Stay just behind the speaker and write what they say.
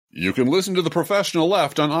You can listen to The Professional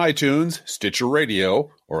Left on iTunes, Stitcher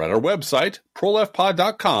Radio, or at our website,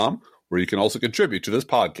 proleftpod.com, where you can also contribute to this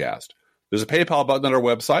podcast. There's a PayPal button on our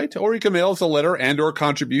website, or you can mail us a letter and or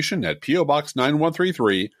contribution at P.O. Box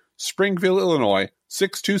 9133, Springfield, Illinois,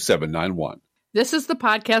 62791. This is the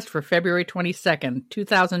podcast for February 22nd,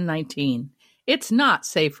 2019. It's not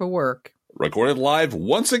safe for work. Recorded live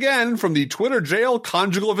once again from the Twitter Jail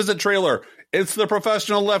Conjugal Visit Trailer. It's The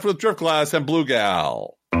Professional Left with Driftglass and Blue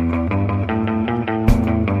Gal. I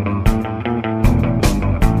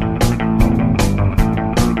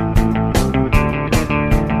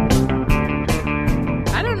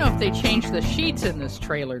don't know if they changed the sheets in this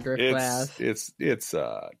trailer, Driftglass. It's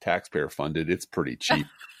taxpayer funded. It's pretty cheap.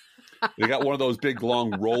 They got one of those big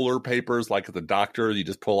long roller papers like at the doctor. You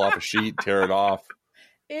just pull off a sheet, tear it off.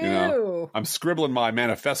 Ew. You know, I'm scribbling my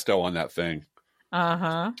manifesto on that thing.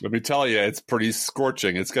 Uh-huh. Let me tell you, it's pretty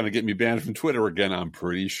scorching. It's going to get me banned from Twitter again, I'm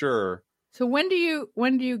pretty sure. So when do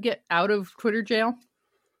you get out of Twitter jail?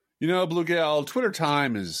 You know, Blue Gal, jail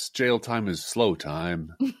time is slow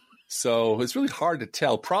time. So it's really hard to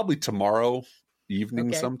tell. Probably tomorrow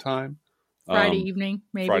evening sometime. Friday evening,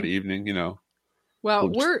 maybe. Friday evening, you know.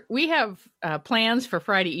 Well, we have plans for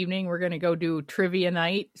Friday evening. We're going to go do trivia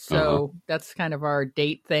night. So that's kind of our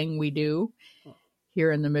date thing we do.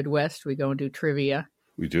 Here in the Midwest, we go and do trivia.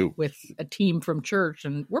 We do. With a team from church,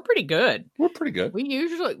 and we're pretty good.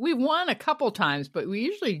 We've won a couple times, but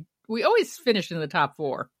we always finish in the top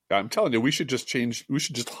 4. I'm telling you, we should just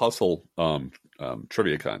hustle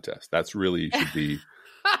trivia contest. That's really should be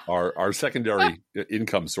our secondary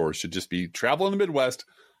income source should just be travel in the Midwest,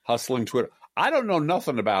 hustling Twitter. I don't know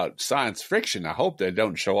nothing about science fiction. I hope they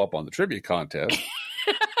don't show up on the trivia contest.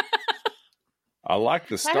 I like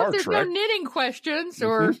the Star Trek. There's no knitting questions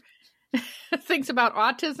or things about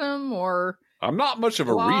autism or I'm not much of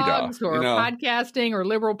a reader. Or podcasting or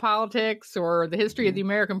liberal politics or the history of the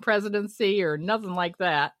American presidency or nothing like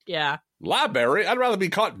that. Yeah. Library? I'd rather be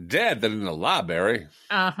caught dead than in the library.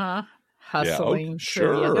 Uh-huh. Hustling. Yeah,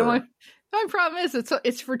 sure. The only problem is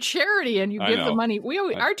it's for charity and you give the money.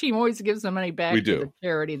 Our team always gives the money back to the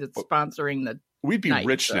charity that's sponsoring the We'd be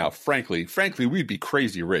rich now, frankly. Frankly, we'd be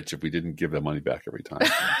crazy rich if we didn't give the money back every time.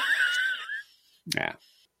 Yeah.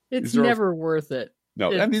 It's never worth it.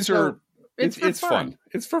 No, and these are it's fun.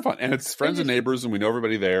 It's for fun. And it's friends and neighbors and we know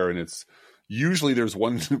everybody there and it's usually there's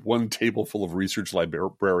one table full of research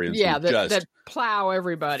librarians that plow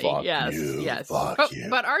everybody. Fuck yes, you, yes. fuck you.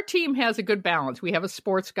 But our team has a good balance. We have a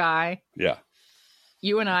sports guy. Yeah.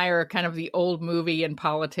 You and I are kind of the old movie and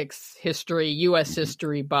politics history, U.S.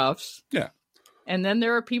 history buffs. Yeah. And then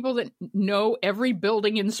there are people that know every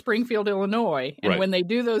building in Springfield, Illinois. And when they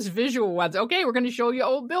do those visual ones, okay, we're going to show you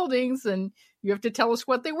old buildings and you have to tell us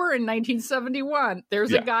what they were in 1971.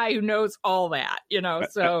 There's a guy who knows all that,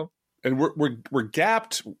 so. And we're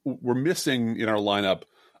gapped. We're missing in our lineup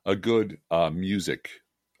a good music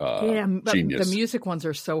genius. The music ones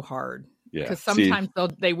are so hard. Yeah. Because sometimes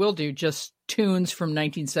they will do just tunes from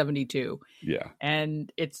 1972. Yeah. And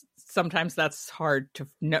sometimes that's hard to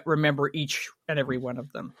remember each and every one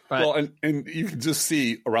of them. But, well, and you can just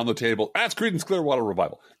see around the table, that's Creedence Clearwater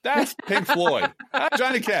Revival. That's Pink Floyd. That's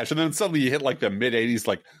Johnny Cash. And then suddenly you hit like the mid-'80s,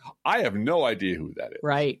 like, I have no idea who that is.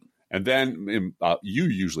 Right. And then you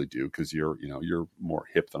usually do because you're more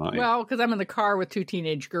hip than I am. Well, because I'm in the car with 2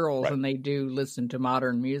 teenage girls and they do listen to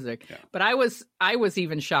modern music. Yeah. But I was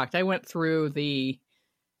even shocked. I went through the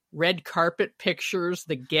red carpet pictures,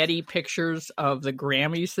 the Getty pictures of the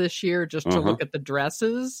Grammys this year just to look at the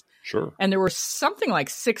dresses. Sure. And there were something like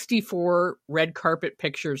 64 red carpet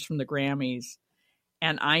pictures from the Grammys.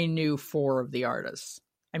 And I knew 4 of the artists.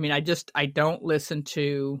 I mean, I don't listen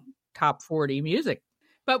to top 40 music.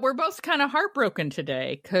 But we're both kind of heartbroken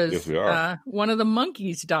today because one of the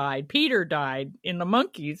Monkees died. Peter died in the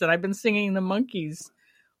Monkees, and I've been singing the Monkees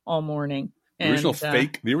all morning. The original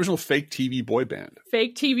fake TV boy band.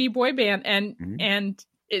 Fake TV boy band, and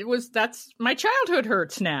that's my childhood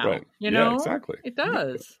hurts now. Right. Yeah, exactly. It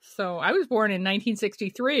does. So I was born in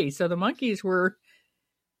 1963. So the Monkees were,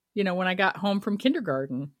 when I got home from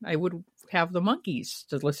kindergarten, I would have the Monkees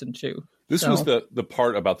to listen to. This was the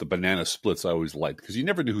part about the banana splits I always liked because you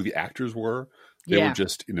never knew who the actors were. They were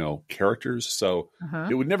just, characters. So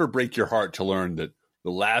it would never break your heart to learn that the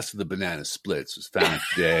last of the banana splits was found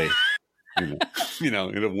today, in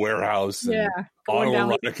a warehouse. And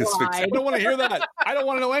autoerotic asphyxia. I don't want to hear that. I don't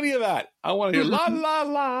want to know any of that. I want to hear la, la,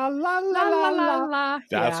 la, la, la, la, la, la.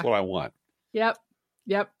 That's what I want. Yep.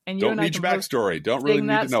 And don't need your backstory. Don't really need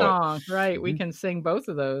to know song. it. Right. We can sing both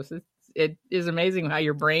of those. It is amazing how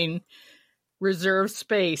your brain reserve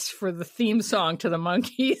space for the theme song to the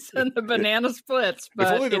Monkees and the Banana Splits. But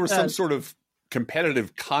if only there was some sort of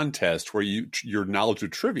competitive contest where your knowledge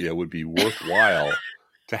of trivia would be worthwhile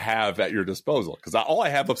to have at your disposal. Because all I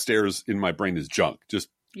have upstairs in my brain is junk. Just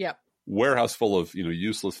warehouse full of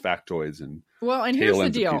useless factoids and here's the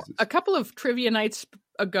deal. A couple of trivia nights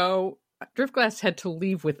ago, Driftglass had to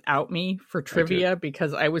leave without me for trivia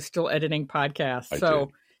because I was still editing podcasts.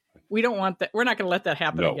 We don't want that. We're not going to let that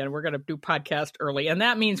happen again. We're going to do podcast early, and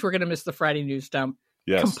that means we're going to miss the Friday news dump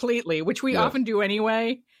completely, which we often do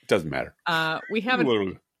anyway. It doesn't matter. We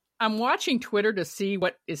haven't. I'm watching Twitter to see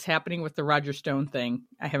what is happening with the Roger Stone thing.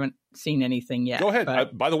 I haven't seen anything yet. Go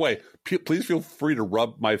ahead. By the way, please feel free to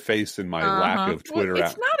rub my face in my lack of Twitter. Well,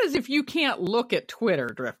 it's not as if you can't look at Twitter,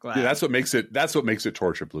 Driftglass. Yeah, that's what makes it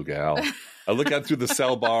torture, Blue Gal. I look out through the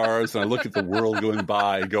cell bars and I look at the world going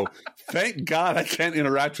by and go, thank God I can't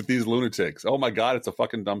interact with these lunatics. Oh my God, it's a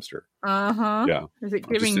fucking dumpster. Yeah. Is it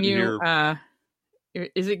giving you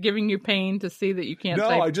is it giving you pain to see that you can't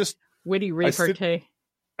type witty repartee?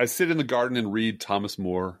 I sit in the garden and read Thomas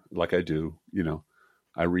More like I do,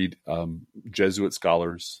 I read Jesuit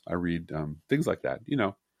scholars. I read things like that,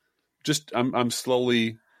 just I'm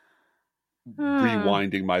slowly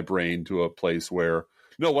rewinding my brain to a place where,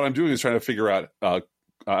 what I'm doing is trying to figure out,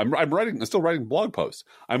 I'm still writing blog posts.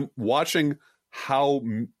 I'm watching how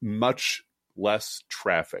much less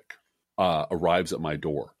traffic arrives at my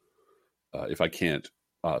door if I can't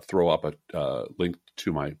throw up a link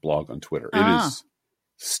to my blog on Twitter. It is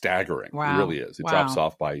staggering. Wow. It really is. It drops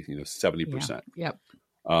off by 70%. Yep.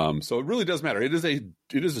 So it really does matter. It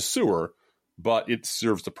is a sewer, but it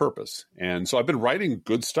serves the purpose. And so I've been writing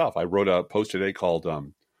good stuff. I wrote a post today called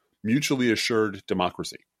Mutually Assured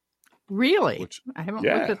Democracy. Really? I haven't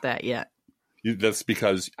looked at that yet. That's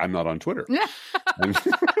because I'm not on Twitter.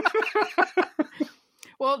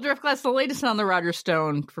 Well, Driftglass, the latest on the Roger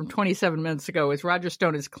Stone from 27 minutes ago is Roger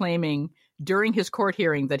Stone is claiming during his court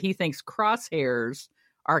hearing that he thinks crosshairs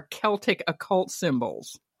are Celtic occult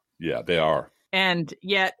symbols. Yeah, they are. And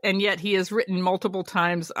yet he has written multiple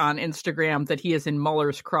times on Instagram that he is in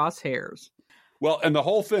Mueller's crosshairs. Well, and the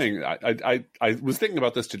whole thing, I was thinking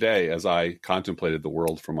about this today as I contemplated the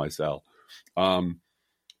world for myself,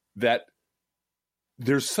 that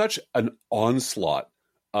there's such an onslaught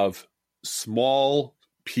of small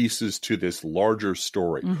pieces to this larger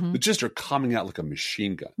story that just are coming out like a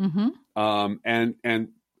machine gun. And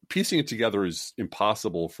piecing it together is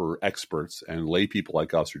impossible for experts, and lay people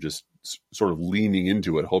like us are just sort of leaning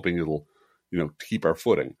into it, hoping it'll, keep our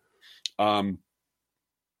footing.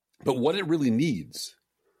 But what it really needs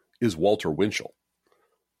is Walter Winchell.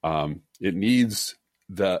 It needs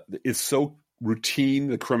it's so routine,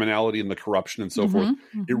 the criminality and the corruption and so forth.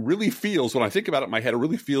 It really feels, when I think about it in my head, it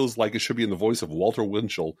really feels like it should be in the voice of Walter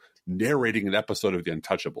Winchell narrating an episode of The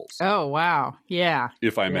Untouchables. Oh, wow. Yeah.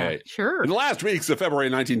 If I may. Sure. In the last weeks of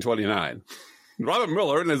February 1929, Robert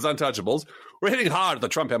Mueller and his Untouchables were hitting hard at the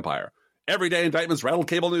Trump empire. Everyday indictments rattled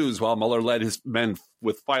cable news while Mueller led his men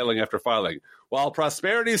with filing after filing. While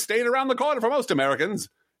prosperity stayed around the corner for most Americans,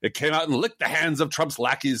 it came out and licked the hands of Trump's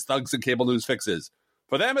lackeys, thugs, and cable news fixes.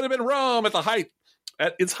 For them, it had been Rome at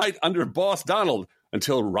its height under Boss Donald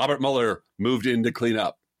until Robert Mueller moved in to clean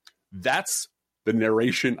up. That's the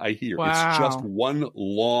narration I hear. Wow. It's just one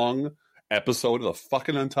long episode of the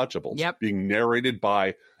fucking Untouchables being narrated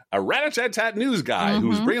by a rat-a-tat-tat news guy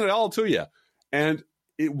who's bringing it all to you. And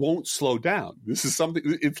it won't slow down. This is something,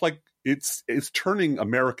 it's like, it's turning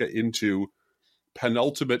America into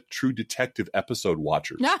penultimate True Detective episode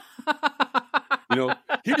watchers.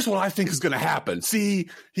 Here's what I think is going to happen. See,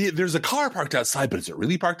 there's a car parked outside, but is it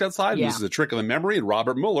really parked outside? Yeah. This is a trick of the memory. And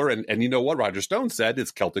Robert Mueller, and you know what Roger Stone said?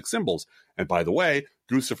 It's Celtic symbols. And by the way,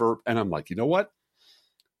 Guccifer, and I'm like, you know what?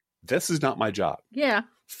 This is not my job. Yeah.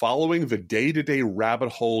 Following the day-to-day rabbit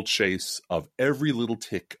hole chase of every little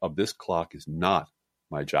tick of this clock is not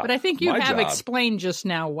my job. But I think you have explained just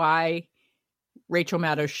now why Rachel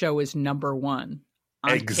Maddow's show is number one.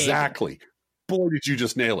 Exactly. Cable. Boy, did you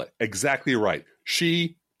just nail it. Exactly right.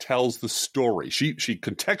 She tells the story. She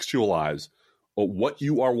contextualizes what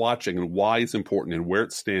you are watching and why it's important and where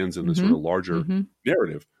it stands in the sort of larger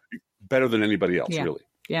narrative better than anybody else, really.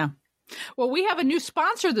 Yeah. Well, we have a new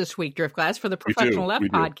sponsor this week, Driftglass, for the Professional Left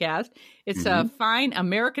podcast. It's a fine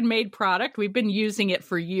American-made product. We've been using it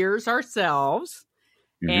for years ourselves.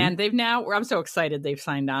 And they've now, I'm so excited they've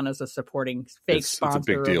signed on as a supporting sponsor it's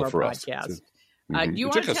a big deal of for our us. podcast. You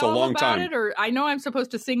want to tell them about it? Or I know I'm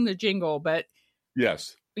supposed to sing the jingle, but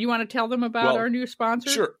yes, you want to tell them about our new sponsor?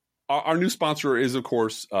 Sure. Our new sponsor is, of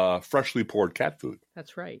course, freshly poured cat food.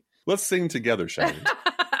 That's right. Let's sing together, shall we?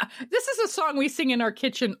 This is a song we sing in our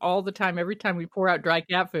kitchen all the time, every time we pour out dry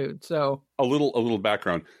cat food. So a little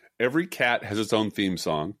background. Every cat has its own theme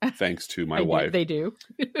song, thanks to my wife. They do.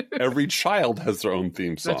 Every child has their own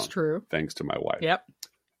theme song. That's true. Thanks to my wife. Yep.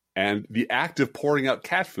 And the act of pouring out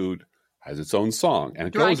cat food has its own song. And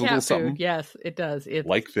it Dry goes a little cat something. food. Yes, it does. It's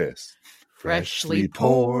like this. Freshly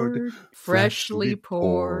poured, freshly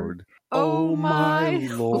poured. Oh my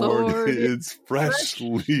Lord, it's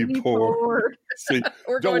freshly poured. See,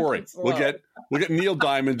 don't worry. We'll get Neil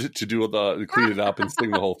Diamond to do the clean it up and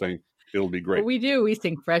sing the whole thing. It'll be great. Well, we do. We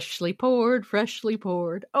sing freshly poured, freshly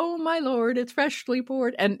poured. Oh my Lord, it's freshly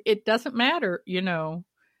poured. And it doesn't matter,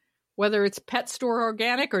 whether it's pet store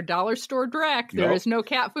organic or dollar store direct. There is no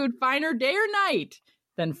cat food finer day or night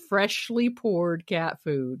than freshly poured cat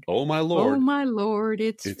food. Oh my Lord. Oh my Lord,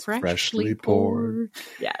 it's freshly poured.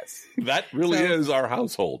 Yes. That really is our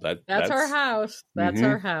household. That's our house. That's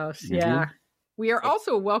our house. Mm-hmm. Yeah. We are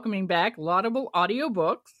also welcoming back Laudable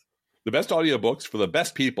audiobooks. The best audiobooks for the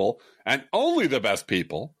best people and only the best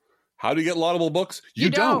people. How do you get Laudable books? You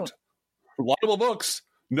don't. Laudable books.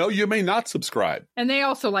 No, you may not subscribe. And they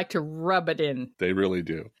also like to rub it in. They really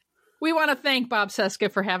do. We want to thank Bob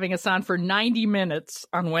Cesca for having us on for 90 minutes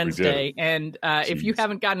on Wednesday. And if you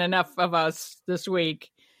haven't gotten enough of us this week,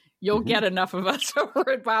 you'll get enough of us over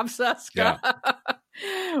at Bob Cesca. Yeah.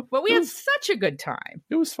 But we had such a good time.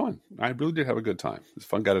 It was fun. I really did have a good time. It was a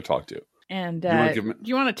fun guy to talk to. And do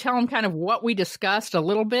you want to tell them kind of what we discussed a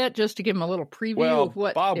little bit, just to give them a little preview of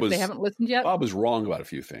what, if they haven't listened yet? Bob was wrong about a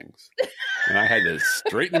few things. And I had to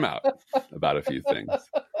straighten him out about a few things.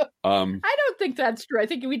 I don't think that's true. I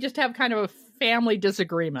think we just have kind of a family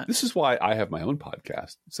disagreement. This is why I have my own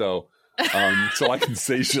podcast. So I can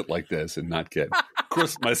say shit like this and not get... Of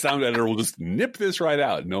course, my sound editor will just nip this right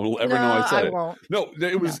out. No one will ever know I said it. Won't. No,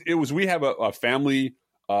 it was. We have a family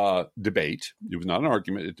debate. It was not an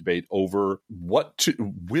argument, a debate over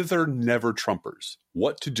whether never Trumpers,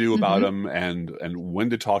 what to do about them, and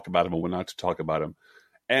when to talk about them and when not to talk about them.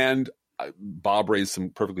 And Bob raised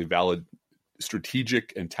some perfectly valid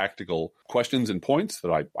strategic and tactical questions and points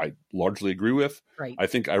that I largely agree with. Right. I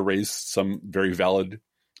think I raised some very valid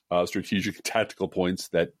strategic and tactical points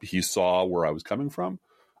that he saw where I was coming from.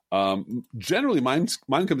 Generally, mine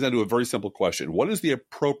comes down to a very simple question. What is the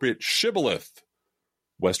appropriate shibboleth,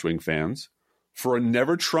 West Wing fans, for a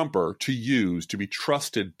never Trumper to use to be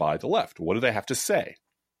trusted by the left? What do they have to say?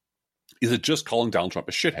 Is it just calling Donald Trump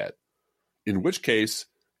a shithead? In which case,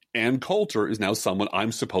 Ann Coulter is now someone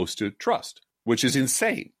I'm supposed to trust, which is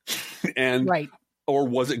insane. And or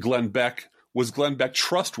was it Glenn Beck? Was Glenn Beck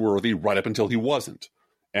trustworthy right up until he wasn't?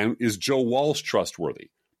 And is Joe Walsh trustworthy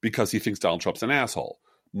because he thinks Donald Trump's an asshole?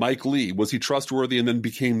 Mike Lee, was he trustworthy and then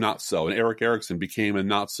became not so? And Eric Erickson became a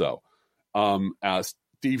not so.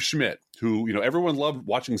 Steve Schmidt, who, everyone loved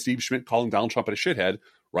watching Steve Schmidt calling Donald Trump a shithead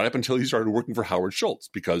right up until he started working for Howard Schultz,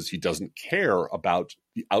 because he doesn't care about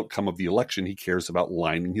the outcome of the election. He cares about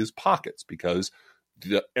lining his pockets, because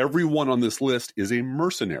everyone on this list is a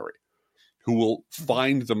mercenary who will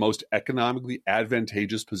find the most economically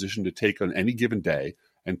advantageous position to take on any given day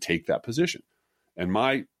and take that position. And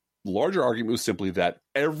my larger argument was simply that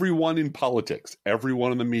everyone in politics,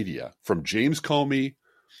 everyone in the media, from James Comey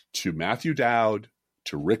to Matthew Dowd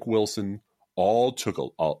to Rick Wilson, all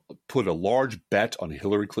put a large bet on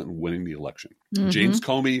Hillary Clinton winning the election. James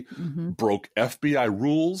Comey broke FBI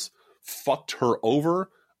rules, fucked her over,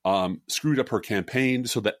 screwed up her campaign,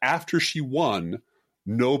 so that after she won,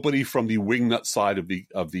 nobody from the wingnut side of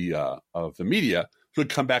the media could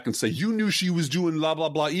come back and say, you knew she was doing blah blah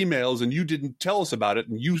blah emails and you didn't tell us about it,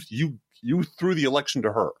 and you threw the election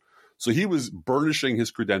to her. So he was burnishing his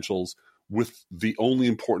credentials with the only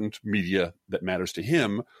important media that matters to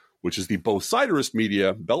him, which is the both-siderist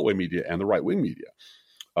media, Beltway media, and the right-wing media.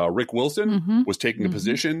 Rick Wilson was taking a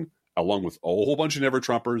position, along with a whole bunch of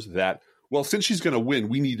never-Trumpers, that, well, since she's going to win,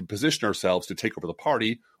 we need to position ourselves to take over the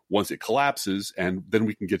party once it collapses, and then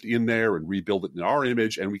we can get in there and rebuild it in our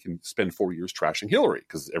image, and we can spend 4 years trashing Hillary,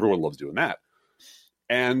 because everyone loves doing that.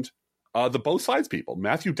 And the both sides people,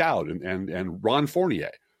 Matthew Dowd and Ron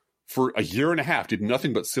Fournier, for a year and a half, did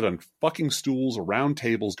nothing but sit on fucking stools around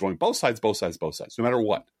tables going both sides, no matter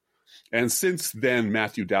what. And since then,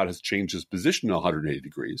 Matthew Dowd has changed his position 180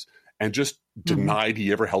 degrees and just denied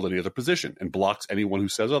he ever held any other position and blocks anyone who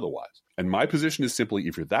says otherwise. And my position is simply,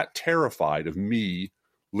 if you're that terrified of me,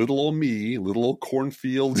 little old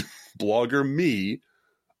cornfield blogger me,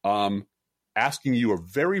 asking you a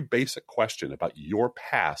very basic question about your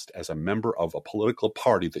past as a member of a political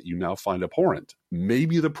party that you now find abhorrent,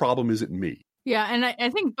 maybe the problem isn't me. Yeah, and I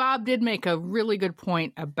think Bob did make a really good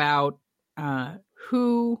point about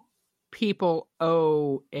who people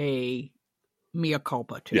owe a mea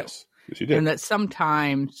culpa to. Yes, you did. And that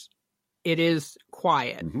sometimes it is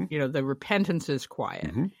quiet. The repentance is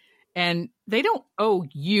quiet. And they don't owe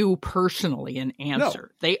you personally an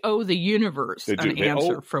answer. No. They owe the universe an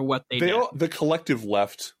answer for what they did. The collective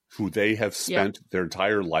left, who they have spent their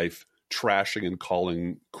entire life trashing and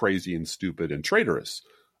calling crazy and stupid and traitorous,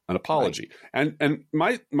 an apology. Right. And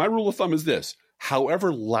my rule of thumb is this: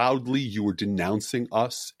 however loudly you were denouncing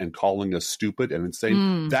us and calling us stupid and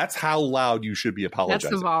insane, that's how loud you should be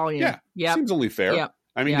apologizing. That's the volume. Yeah, seems only fair.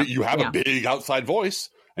 I mean, you have a big outside voice,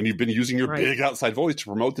 and you've been using your big outside voice to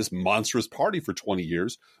promote this monstrous party for 20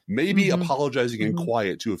 years. Maybe apologizing in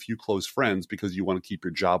quiet to a few close friends because you want to keep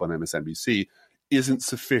your job on MSNBC isn't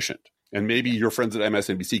sufficient. And maybe your friends at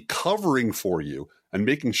MSNBC covering for you and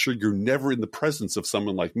making sure you're never in the presence of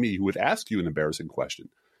someone like me who would ask you an embarrassing question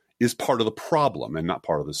is part of the problem and not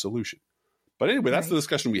part of the solution. But anyway, that's the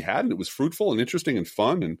discussion we had, and it was fruitful and interesting and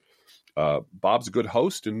fun. And Bob's a good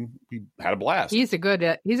host, and we had a blast. He's a good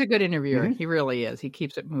interviewer. He really is. He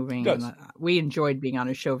keeps it moving. And, we enjoyed being on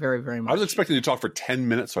his show very, very much. I was expecting to talk for 10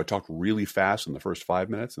 minutes, so I talked really fast in the first 5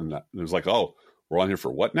 minutes, and it was like, oh, we're on here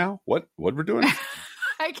for what now? What we're doing?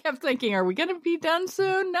 I kept thinking, are we going to be done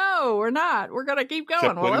soon? No, we're not. We're going to keep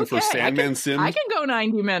going. Well, okay. For Sandman Sims. I can go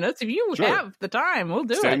 90 minutes. If you have the time, we'll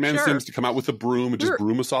do Sandman Sims to come out with a broom and just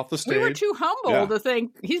broom us off the stage. We were too humble to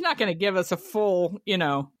think he's not going to give us a full,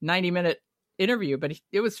 90-minute interview, but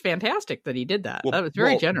it was fantastic that he did that. That was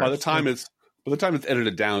very generous. By the time it's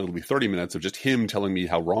edited down, it'll be 30 minutes of just him telling me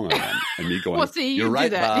how wrong I am and me going, you're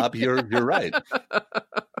right, Bob. You're right.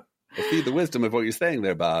 I see the wisdom of what you're saying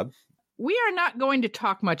there, Bob. We are not going to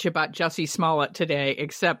talk much about Jussie Smollett today,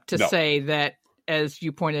 except to say that, as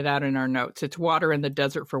you pointed out in our notes, it's water in the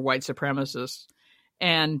desert for white supremacists.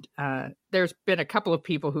 And there's been a couple of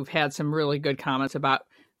people who've had some really good comments about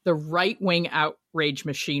the right-wing outrage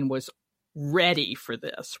machine was ready for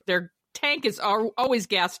this. Their tank is always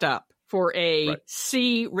gassed up for a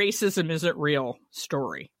see racism isn't real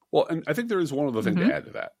story. Well, and I think there is one other thing to add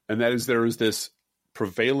to that, and that is there is this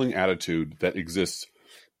prevailing attitude that exists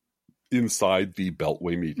inside the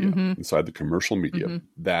Beltway media, inside the commercial media,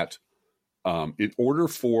 that in order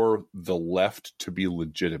for the left to be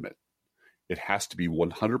legitimate, it has to be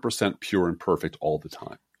 100% pure and perfect all the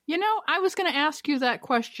time. I was going to ask you that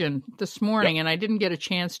question this morning, and I didn't get a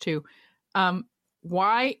chance to.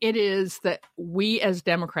 Why it is that we as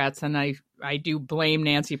Democrats, and I do blame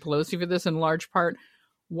Nancy Pelosi for this in large part,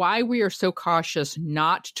 why we are so cautious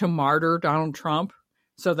not to martyr Donald Trump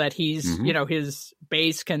so that he's, his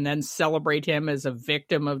base can then celebrate him as a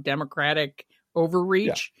victim of Democratic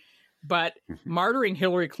overreach. But martyring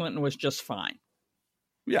Hillary Clinton was just fine.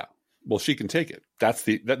 Yeah. Well, she can take it. That's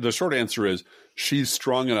the short answer is she's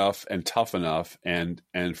strong enough and tough enough and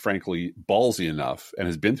frankly ballsy enough and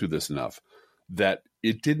has been through this enough that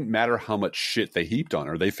it didn't matter how much shit they heaped on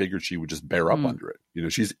her. They figured she would just bear up under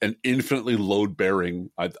it. She's an infinitely load bearing.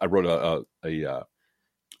 I wrote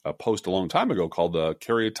a post a long time ago called a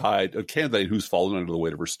candidate who's fallen under the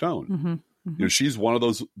weight of her stone. She's one of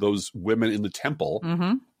those women in the temple,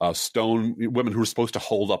 stone women who are supposed to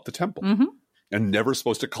hold up the temple. And never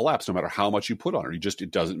supposed to collapse no matter how much you put on her.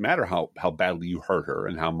 It doesn't matter how badly you hurt her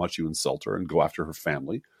and how much you insult her and go after her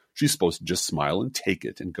family. She's supposed to just smile and take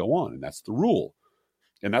it and go on. And that's the rule.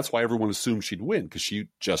 And that's why everyone assumed she'd win, because she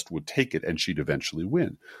just would take it and she'd eventually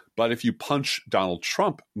win. But if you punch Donald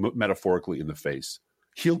Trump metaphorically in the face,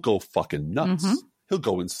 he'll go fucking nuts. He'll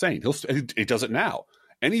go insane. He does it now.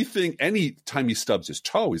 Any time he stubs his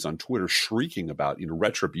toe, he's on Twitter shrieking about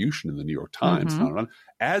retribution in the New York Times,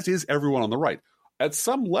 as is everyone on the right. At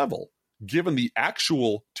some level, given the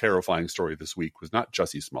actual terrifying story this week was not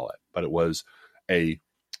Jussie Smollett, but it was a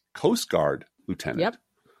Coast Guard lieutenant.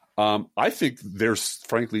 I think they're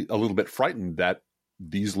frankly a little bit frightened that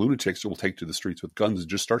these lunatics will take to the streets with guns and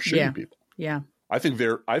just start shooting people. Yeah. I think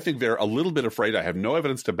they're a little bit afraid. I have no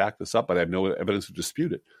evidence to back this up, but I have no evidence to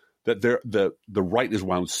dispute it. That the right is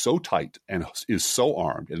wound so tight and is so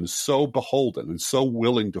armed and so beholden and so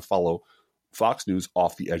willing to follow Fox News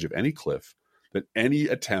off the edge of any cliff that any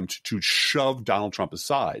attempt to shove Donald Trump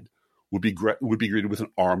aside would be greeted with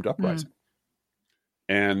an armed uprising.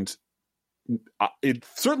 And it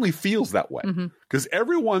certainly feels that way because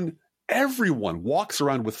everyone walks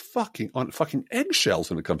around with fucking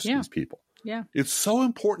eggshells when it comes to these people. Yeah, it's so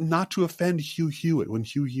important not to offend Hugh Hewitt when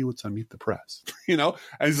Hugh Hewitt's on Meet the Press, and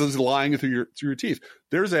he's lying through your teeth.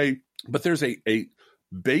 There's a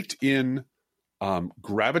baked in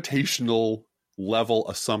gravitational level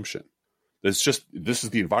assumption. That's just this is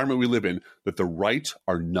the environment we live in that the right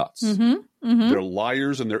are nuts. They're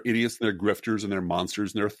liars and they're idiots and they're grifters and they're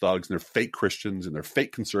monsters and they're thugs and they're fake Christians and they're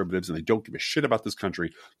fake conservatives and they don't give a shit about this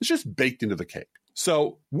country. It's just baked into the cake.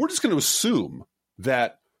 So we're just going to assume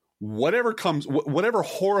that whatever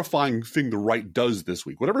horrifying thing the right does this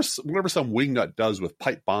week, whatever some wingnut does with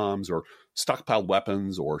pipe bombs or stockpiled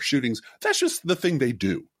weapons or shootings, that's just the thing they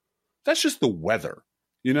do. That's just the weather.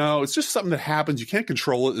 You know, it's just something that happens. You can't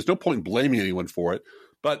control it. There's no point in blaming anyone for it.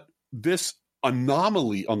 But this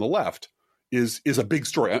anomaly on the left is a big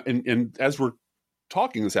story. And as we're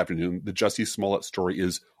talking this afternoon, the Jussie Smollett story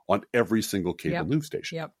is on every single cable news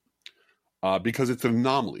station. Because it's an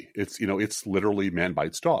anomaly. It's literally man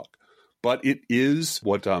bites dog. But it is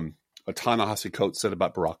what Ta-Nehisi Coates said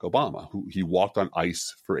about Barack Obama, who he walked on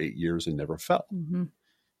ice for 8 years and never fell.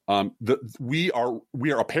 We are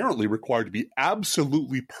apparently required to be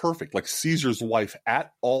absolutely perfect, like Caesar's wife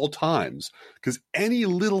at all times, because any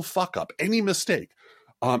little fuck up, any mistake,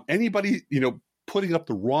 anybody putting up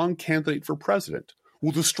the wrong candidate for president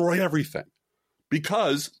will destroy everything.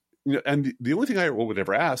 Because and the only thing I would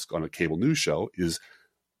ever ask on a cable news show is,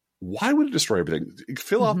 why would it destroy everything?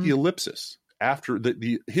 Fill out the ellipsis after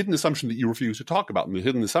the hidden assumption that you refuse to talk about. And the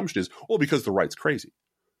hidden assumption is, because the right's crazy.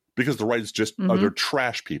 Because the right's just they're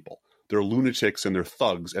trash people. They're lunatics and they're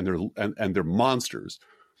thugs and they're monsters.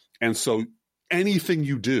 And so anything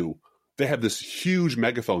you do, they have this huge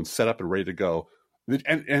megaphone set up and ready to go. But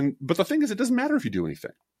the thing is, it doesn't matter if you do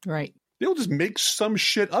anything. Right. They'll just make some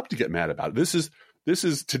shit up to get mad about it. This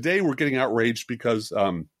is today we're getting outraged because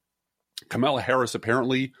Kamala Harris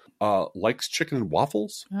apparently likes chicken and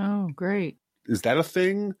waffles. Oh, great. Is that a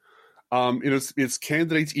thing? It's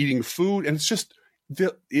candidates eating food, and it's just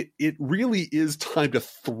it really is time to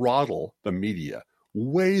throttle the media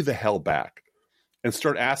way the hell back and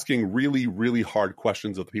start asking really, really hard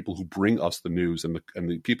questions of the people who bring us the news and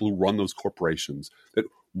the people who run those corporations. That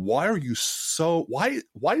why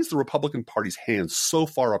is the Republican Party's hand so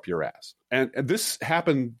far up your ass? And this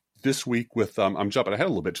happened this week with I'm jumping ahead a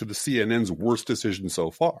little bit to the CNN's worst decision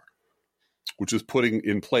so far, which is putting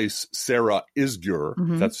in place Sarah Isgur,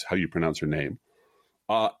 that's how you pronounce her name,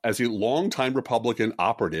 as a longtime Republican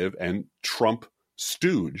operative and Trump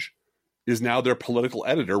stooge, is now their political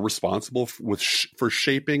editor responsible for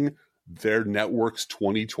shaping their network's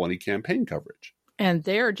 2020 campaign coverage. And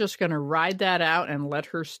they're just going to ride that out and let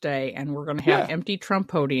her stay. And we're going to have empty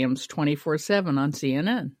Trump podiums 24/7 on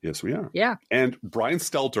CNN. Yes, we are. Yeah. And Brian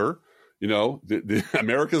Stelter, the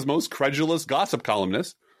America's most credulous gossip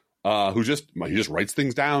columnist, who just writes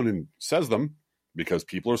things down and says them because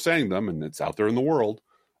people are saying them and it's out there in the world,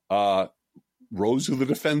 rose to the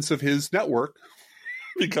defense of his network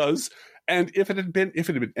and if it had been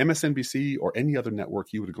MSNBC or any other network,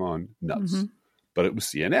 he would have gone nuts. But it was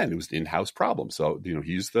CNN. It was an in-house problem. So,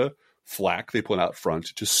 he's the flack they put out front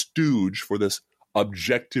to stooge for this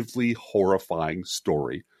objectively horrifying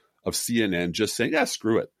story of CNN just saying,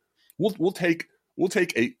 screw it. We'll take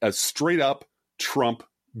a straight up Trump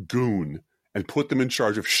goon and put them in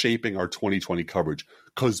charge of shaping our 2020 coverage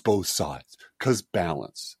because both sides, because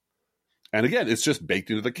balance. And again, it's just baked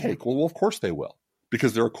into the cake. Well, of course they will,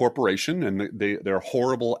 because they're a corporation and they're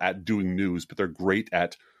horrible at doing news, but they're great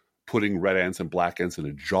at putting red ants and black ants in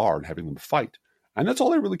a jar and having them fight. And that's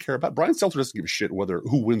all they really care about. Brian Stelter doesn't give a shit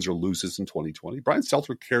who wins or loses in 2020. Brian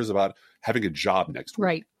Stelter cares about having a job next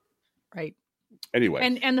week. Right.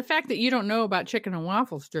 Anyway. And the fact that you don't know about chicken and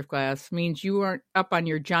waffles, Driftglass, means you aren't up on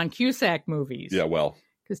your John Cusack movies. Yeah, well.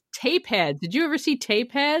 Because Tapeheads. Did you ever see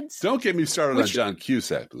Tapeheads? Don't get me started on John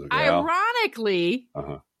Cusack. Ironically,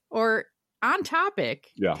 or on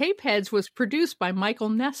topic, Tapeheads was produced by Michael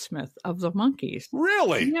Nesmith of the Monkees.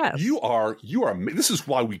 Really? Yes. You are. This is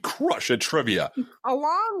why we crush at trivia.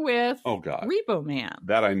 Along with Repo Man.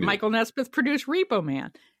 That I knew. Michael Nesmith produced Repo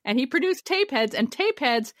Man. And he produced Tapeheads. And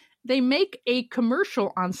Tapeheads, they make a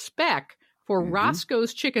commercial on spec for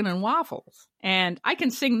Roscoe's Chicken and Waffles. And I can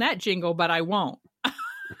sing that jingle, but I won't.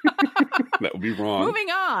 That would be wrong. Moving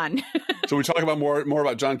on. So we talk about more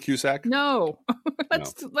about John Cusack? No.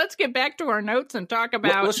 Let's get back to our notes and talk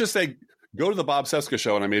about. Let's just say, go to the Bob Seska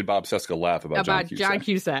show, and I made Bob Seska laugh about John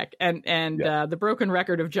Cusack and the broken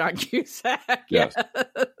record of John Cusack. Yes.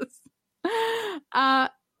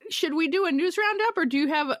 Should we do a news roundup, or do you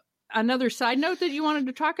have another side note that you wanted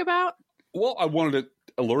to talk about? Well, I wanted to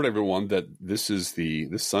alert everyone that this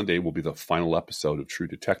Sunday will be the final episode of True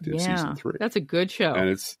Detective Season 3. That's a good show. And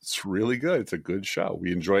it's really good. It's a good show.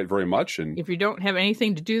 We enjoy it very much. And if you don't have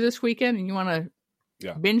anything to do this weekend and you want to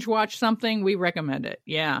binge watch something, we recommend it.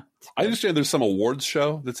 Yeah. I understand there's some awards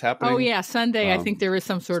show that's happening. Oh, yeah. Sunday, I think there is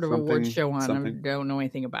some sort of awards show on. I don't know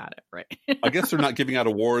anything about it. Right. I guess they're not giving out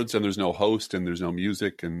awards, and there's no host, and there's no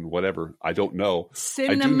music and whatever. I don't know.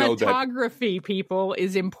 Cinematography, people,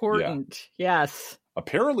 is important. Yeah. Yes.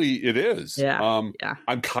 Apparently it is. Yeah.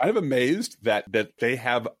 I'm kind of amazed that they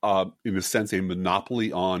have, in a sense, a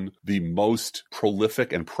monopoly on the most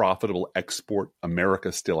prolific and profitable export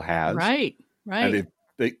America still has. Right. And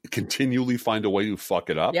they continually find a way to fuck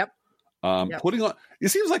it up. Yep. Putting on, it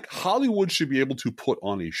seems like Hollywood should be able to put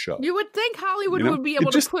on a show. You would think Hollywood would be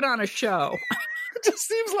able to put on a show. It just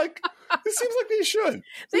seems like they should.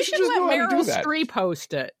 They should let Meryl Streep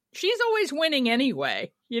host it. She's always winning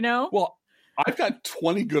anyway, Well, I've got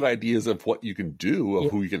 20 good ideas of what you can do,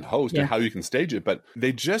 of who you can host and how you can stage it, but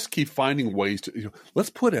they just keep finding ways to,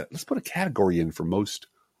 let's put a category in for most,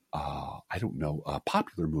 I don't know,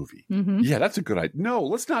 popular movie. Mm-hmm. Yeah, that's a good idea. No,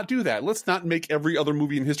 let's not do that. Let's not make every other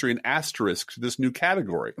movie in history an asterisk to this new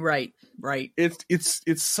category. Right. It's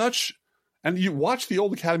such, and you watch the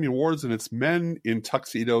old Academy Awards and it's men in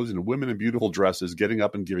tuxedos and women in beautiful dresses getting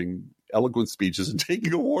up and giving eloquent speeches and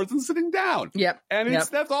taking awards and sitting down. Yep. And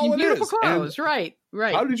that's all it is. Beautiful clothes. And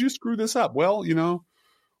right. How did you screw this up? Well,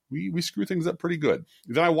 we screw things up pretty good.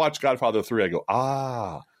 Then I watch Godfather 3. I go,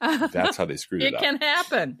 that's how they screwed it up. It can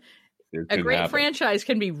happen. A great franchise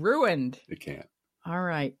can be ruined. It can. All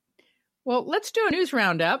right. Well, let's do a news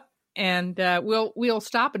roundup, and we'll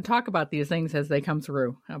stop and talk about these things as they come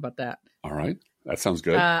through. How about that? All right. That sounds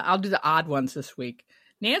good. I'll do the odd ones this week.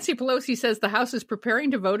 Nancy Pelosi says the House is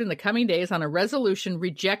preparing to vote in the coming days on a resolution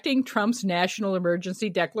rejecting Trump's national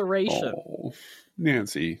emergency declaration. Oh,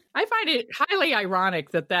 Nancy. I find it highly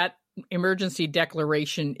ironic that emergency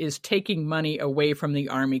declaration is taking money away from the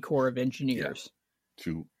Army Corps of Engineers.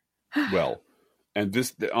 Yeah. And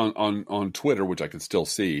this on Twitter, which I can still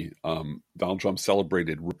see, Donald Trump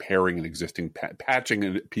celebrated repairing an existing patching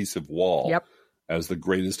a piece of wall as the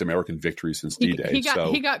greatest American victory since D-Day.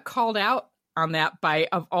 He got called out on that by,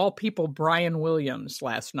 of all people, Brian Williams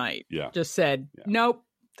last night. Yeah. Just said, nope,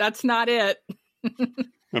 that's not it.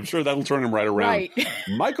 I'm sure that'll turn him right around. Right.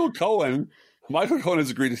 Michael Cohen has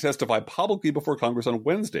agreed to testify publicly before Congress on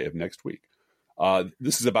Wednesday of next week.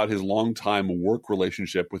 This is about his longtime work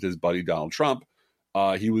relationship with his buddy Donald Trump.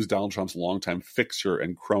 He was Donald Trump's longtime fixer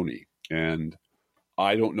and crony. And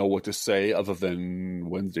I don't know what to say other than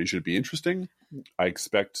Wednesday should be interesting. I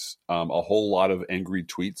expect a whole lot of angry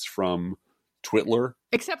tweets from Twitler.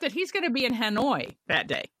 Except that he's going to be in Hanoi that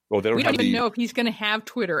day. Oh, we don't even know if he's going to have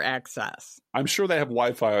Twitter access. I'm sure they have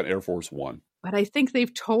Wi-Fi on Air Force One. But I think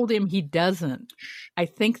they've told him he doesn't. I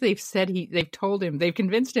think they've told him, they've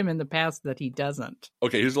convinced him in the past that he doesn't.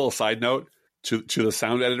 Okay, here's a little side note. To the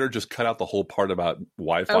sound editor, just cut out the whole part about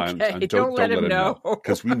Wi-Fi. Okay, and don't let him know.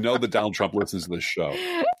 Because we know that Donald Trump listens to this show.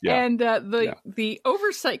 Yeah. And the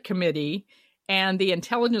Oversight Committee and the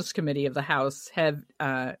Intelligence Committee of the House have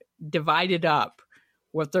divided up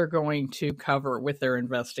what they're going to cover with their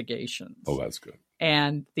investigations. Oh, that's good.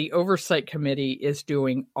 And the Oversight Committee is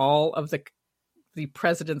doing all of the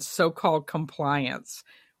president's so-called compliance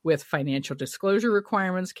with financial disclosure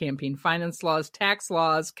requirements, campaign finance laws, tax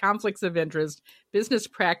laws, conflicts of interest, business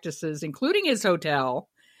practices, including his hotel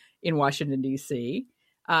in Washington, D.C.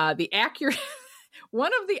 One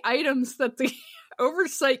of the items that the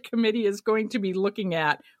Oversight Committee is going to be looking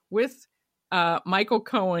at with Michael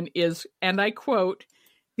Cohen is, and I quote,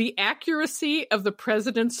 the accuracy of the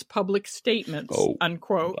president's public statements,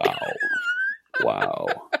 unquote. Wow.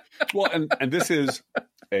 Well, and this is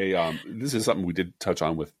something we did touch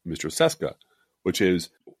on with Mr. Seska, which is,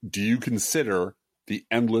 do you consider the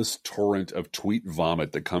endless torrent of tweet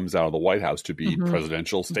vomit that comes out of the White House to be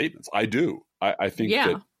presidential statements? I do. I think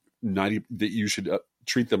that you should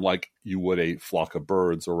treat them like you would a flock of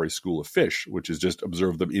birds or a school of fish, which is just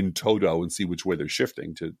observe them in toto and see which way they're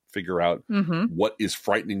shifting to figure out what is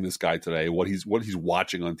frightening this guy today, what he's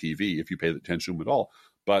watching on TV, if you pay attention to him at all.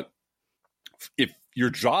 But if your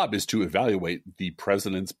job is to evaluate the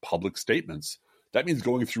president's public statements, that means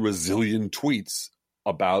going through a zillion tweets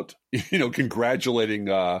about, congratulating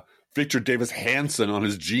Victor Davis Hanson on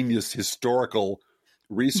his genius historical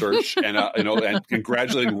research and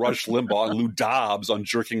congratulating Rush Limbaugh and Lou Dobbs on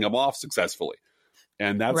jerking him off successfully.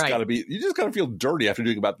 And that's got to be, you just got to feel dirty after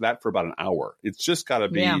doing that for about an hour. It's just got to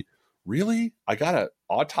be, really? I got to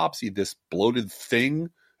autopsy this bloated thing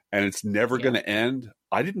and it's never going to end.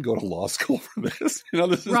 I didn't go to law school for this.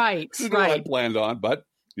 This is what I planned on, but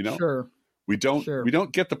we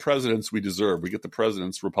don't get the presidents we deserve. We get the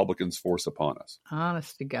presidents Republicans force upon us.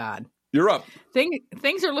 Honest to God. You're up.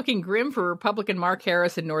 Things are looking grim for Republican Mark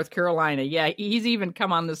Harris in North Carolina. Yeah, he's even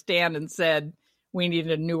come on the stand and said we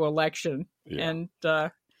need a new election. Yeah. And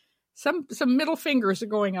some middle fingers are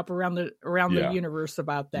going up around the universe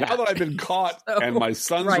about that. Now that I've been caught and my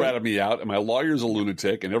son's ratted me out and my lawyer's a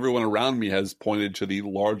lunatic and everyone around me has pointed to the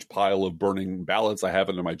large pile of burning ballots I have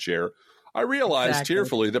under my chair, I realize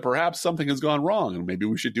tearfully that perhaps something has gone wrong and maybe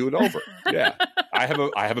we should do it over. Yeah, I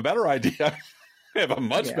have a better idea. I have a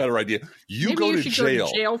much better idea. Maybe go to jail.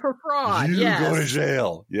 Go to jail for fraud. You go to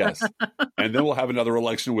jail. Yes. And then we'll have another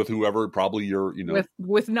election with whoever, probably your,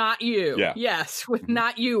 with not you. Yeah. Yes. With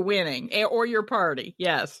not you winning or your party.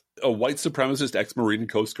 Yes. A white supremacist ex-Marine and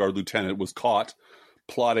Coast Guard lieutenant was caught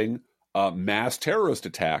plotting a mass terrorist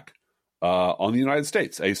attack on the United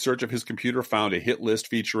States. A search of his computer found a hit list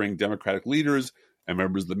featuring Democratic leaders and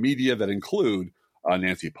members of the media that include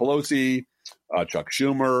Nancy Pelosi, Chuck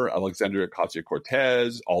Schumer, Alexandria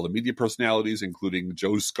Ocasio-Cortez, all the media personalities, including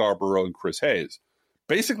Joe Scarborough and Chris Hayes.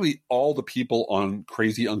 Basically, all the people on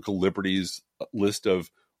Crazy Uncle Liberty's list of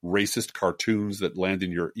racist cartoons that land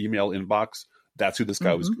in your email inbox, that's who this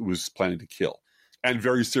guy was planning to kill. And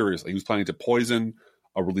very seriously, he was planning to poison,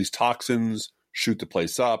 release toxins, shoot the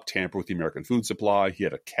place up, tamper with the American food supply. He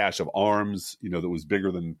had a cache of arms, that was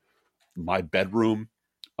bigger than my bedroom.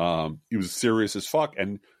 He was serious as fuck.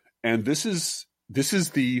 And this is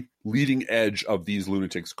the leading edge of these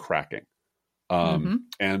lunatics cracking.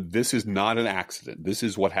 And this is not an accident. This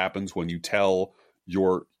is what happens when you tell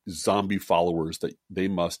your zombie followers that they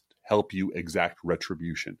must help you exact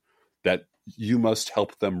retribution, that you must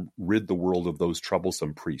help them rid the world of those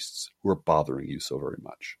troublesome priests who are bothering you so very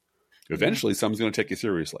much. Eventually, someone's going to take you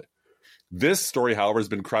seriously. This story, however, has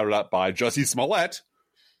been crowded out by Jussie Smollett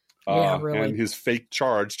and his fake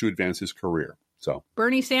charge to advance his career. So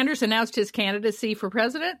Bernie Sanders announced his candidacy for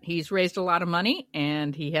president. He's raised a lot of money,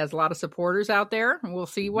 and he has a lot of supporters out there, and we'll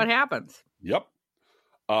see what happens. Yep.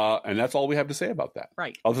 And that's all we have to say about that.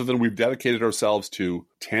 Right. Other than we've dedicated ourselves to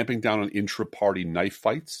tamping down on intra-party knife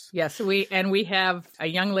fights. Yes, we have a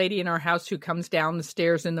young lady in our house who comes down the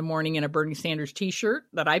stairs in the morning in a Bernie Sanders T-shirt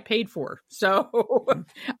that I paid for. So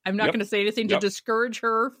I'm not going to say anything to discourage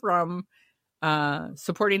her from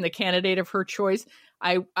supporting the candidate of her choice.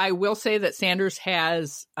 I will say that Sanders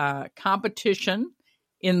has competition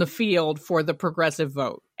in the field for the progressive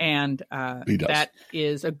vote, and that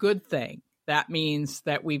is a good thing. That means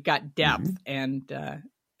that we've got depth, and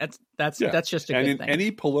that's just a good thing. And in any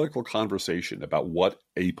political conversation about what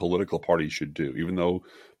a political party should do, even though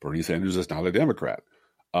Bernie Sanders is not a Democrat,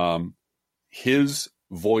 his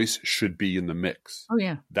voice should be in the mix. Oh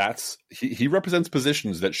yeah, he represents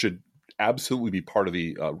positions that should absolutely be part of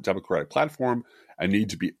the Democratic platform and need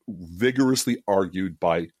to be vigorously argued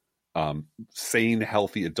by sane,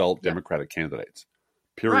 healthy, adult Democratic candidates.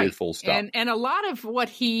 Period. Full stop. And a lot of what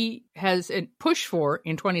he has pushed for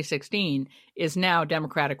in 2016 is now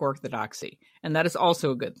Democratic orthodoxy, and that is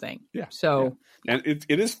also a good thing. Yeah. So, and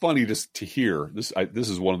it is funny to hear this. This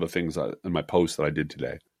is one of the things in my post that I did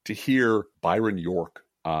today, to hear Byron York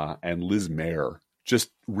and Liz Mayer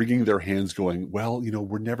just wringing their hands, going, "Well,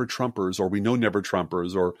 we're never Trumpers, or we know never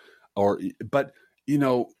Trumpers, but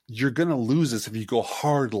you're going to lose this if you go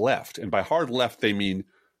hard left." And by hard left, they mean,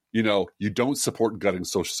 you don't support gutting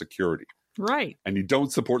Social Security. Right. And you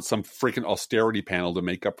don't support some freaking austerity panel to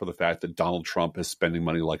make up for the fact that Donald Trump is spending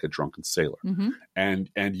money like a drunken sailor. And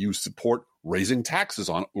you support raising taxes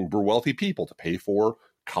on uber wealthy people to pay for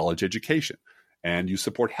college education. And you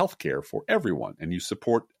support healthcare for everyone. And you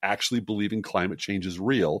support actually believing climate change is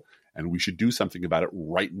real and we should do something about it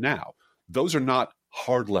right now. Those are not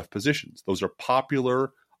hard left positions. Those are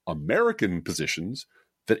popular American positions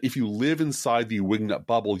that if you live inside the wingnut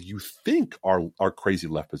bubble, you think are crazy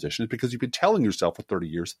left positions because you've been telling yourself for 30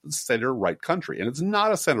 years it's a center-right country. And it's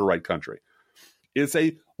not a center-right country. It's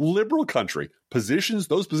a liberal country.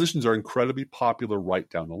 Those positions are incredibly popular right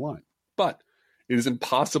down the line. But it is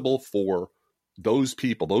impossible for those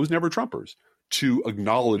people, those never-Trumpers, to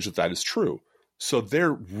acknowledge that is true. So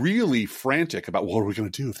they're really frantic about what are we going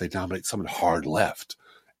to do if they nominate someone hard left?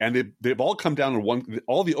 And they've all come down on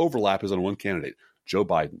all the overlap is on one candidate. Joe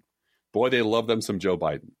Biden. Boy, they love them some Joe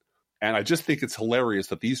Biden. And I just think it's hilarious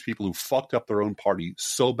that these people who fucked up their own party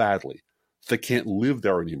so badly they can't live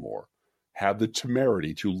there anymore have the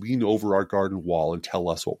temerity to lean over our garden wall and tell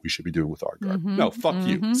us what we should be doing with our garden. No, fuck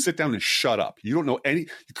you. Sit down and shut up. You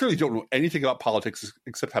clearly don't know anything about politics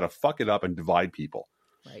except how to fuck it up and divide people.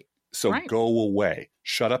 Right. So go away.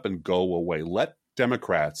 Shut up and go away. Let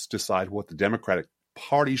Democrats decide what the Democratic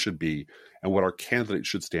Party should be and what our candidate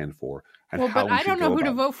should stand for. and how but I don't know who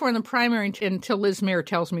to vote for in the primary until Liz Mayer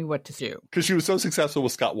tells me what to do. Because she was so successful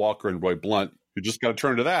with Scott Walker and Roy Blunt. You just got to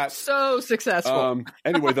turn to that. So successful.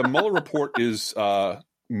 Anyway, the Mueller report is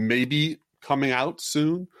maybe coming out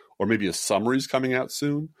soon, or maybe a summary is coming out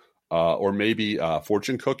soon, or maybe a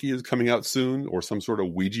fortune cookie is coming out soon, or some sort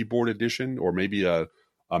of Ouija board edition, or maybe a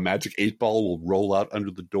magic 8-ball will roll out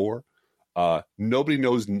under the door. Nobody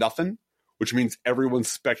knows nothing, which means everyone's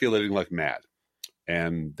speculating like mad.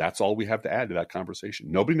 And that's all we have to add to that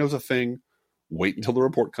conversation. Nobody knows a thing. Wait until the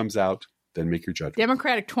report comes out, then make your judgment.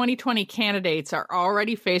 Democratic 2020 candidates are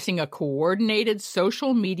already facing a coordinated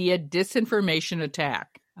social media disinformation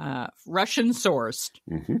attack, Russian-sourced,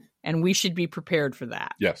 and we should be prepared for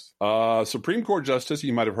that. Yes. Supreme Court Justice,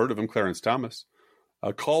 you might have heard of him, Clarence Thomas,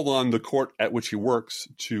 called on the court at which he works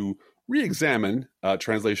to re-examine,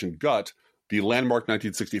 translation gut, the landmark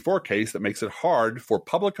 1964 case that makes it hard for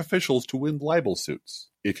public officials to win libel suits.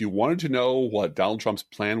 If you wanted to know what Donald Trump's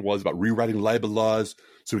plan was about rewriting libel laws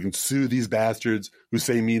so we can sue these bastards who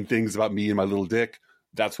say mean things about me and my little dick,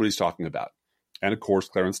 that's what he's talking about. And of course,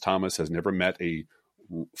 Clarence Thomas has never met a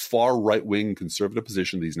far right-wing conservative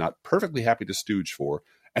position that he's not perfectly happy to stooge for,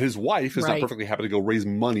 and his wife is not perfectly happy to go raise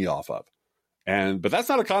money off of. But that's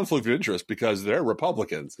not a conflict of interest because they're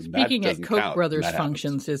Republicans. And speaking at Koch brothers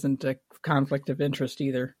functions isn't a conflict of interest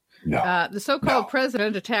either. No. The so-called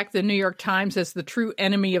president attacked the New York Times as the true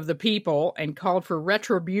enemy of the people and called for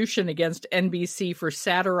retribution against NBC for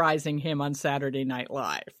satirizing him on Saturday Night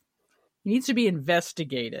Live. He needs to be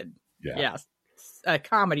investigated. Yeah. Yes. A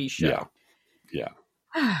comedy show. Yeah.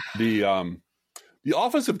 The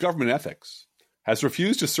Office of Government Ethics has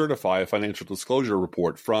refused to certify a financial disclosure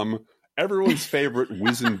report from everyone's favorite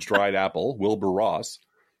wizened dried apple, Wilbur Ross,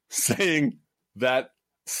 saying that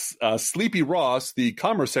Sleepy Ross, the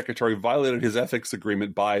Commerce Secretary, violated his ethics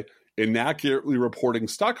agreement by inaccurately reporting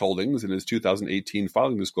stock holdings in his 2018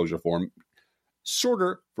 filing disclosure form.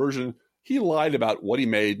 Shorter version, he lied about what he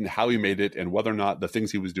made and how he made it and whether or not the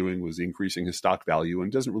things he was doing was increasing his stock value,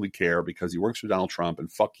 and doesn't really care because he works for Donald Trump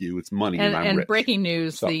and fuck you, it's money and I'm rich. Breaking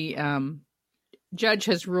news, the judge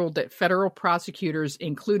has ruled that federal prosecutors,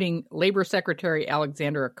 including Labor Secretary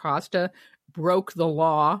Alexander Acosta, broke the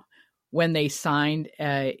law when they signed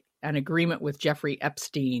an agreement with Jeffrey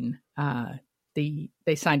Epstein.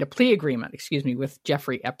 They signed a plea agreement, with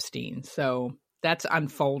Jeffrey Epstein. So that's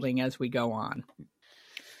unfolding as we go on.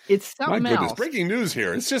 It's something My goodness, else. Breaking news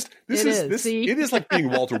here. It's just it is like being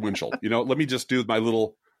Walter Winchell. Let me just do my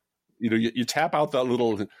little. You tap out that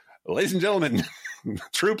little, ladies and gentlemen,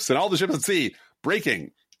 troops and all the ships at sea. Breaking,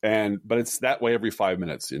 but it's that way every 5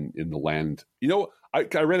 minutes in the land.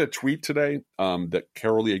 I read a tweet today that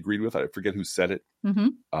Carol Lee agreed with. I forget who said it.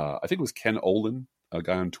 I think it was Ken Olin, a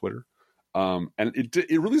guy on Twitter. And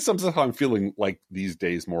it really sums up how I'm feeling like these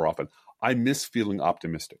days more often. I miss feeling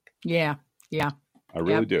optimistic. Yeah. I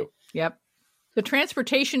really do. Yep. The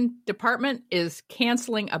Transportation Department is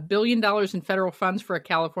canceling $1 billion in federal funds for a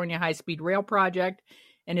California high-speed rail project,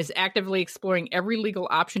 and is actively exploring every legal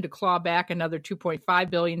option to claw back another $2.5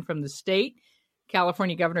 billion from the state.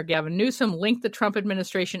 California Governor Gavin Newsom linked the Trump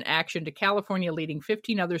administration action to California leading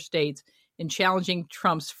 15 other states in challenging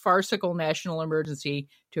Trump's farcical national emergency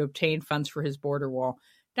to obtain funds for his border wall.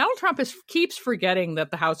 Donald Trump keeps forgetting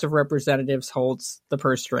that the House of Representatives holds the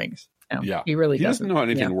purse strings. He really doesn't. He doesn't know how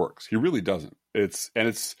anything works. He really doesn't. It's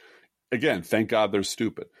again, thank God they're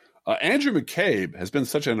stupid. Andrew McCabe has been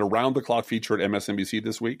such an around-the-clock feature at MSNBC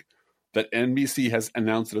this week that NBC has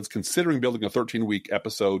announced that it's considering building a 13-week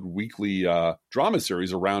episode weekly drama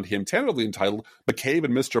series around him, tentatively entitled McCabe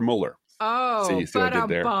and Mr. Mueller. Oh, see what I did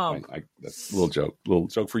there? That's a little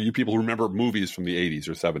joke for you people who remember movies from the 80s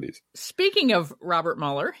or 70s. Speaking of Robert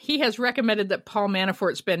Mueller, he has recommended that Paul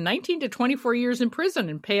Manafort spend 19 to 24 years in prison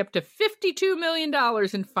and pay up to $52 million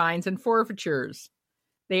in fines and forfeitures.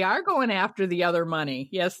 They are going after the other money.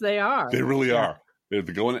 Yes, they are. They really are. They're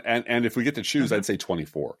going, and if we get to choose, I'd say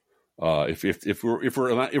 24. If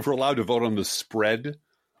we're allowed to vote on the spread,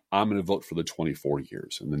 I'm going to vote for the 24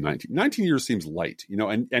 years. And the 19 years seems light,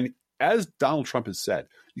 and as Donald Trump has said,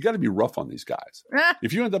 you got to be rough on these guys.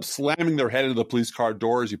 If you end up slamming their head into the police car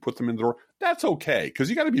doors, you put them in the door, that's okay, because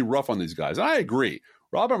you got to be rough on these guys. And I agree.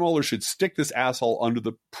 Robert Mueller should stick this asshole under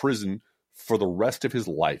the prison for the rest of his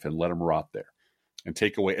life and let him rot there. And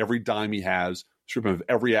take away every dime he has, strip him of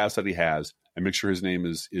every asset he has, and make sure his name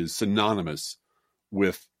is synonymous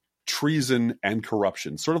with treason and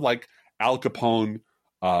corruption. Sort of like Al Capone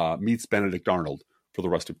meets Benedict Arnold for the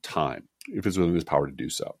rest of time, if it's within his power to do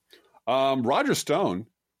so. Roger Stone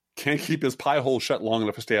can't keep his pie hole shut long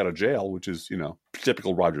enough to stay out of jail, which is,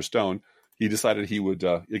 typical Roger Stone. He decided he would,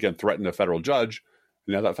 again, threaten a federal judge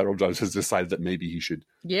Now that federal judge has decided that maybe he should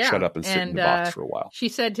shut up and sit in the box for a while. She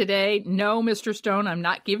said today, no, Mr. Stone, I'm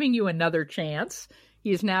not giving you another chance.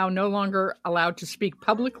 He is now no longer allowed to speak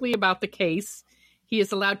publicly about the case. He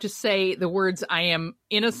is allowed to say the words, I am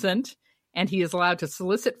innocent, and he is allowed to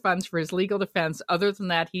solicit funds for his legal defense. Other than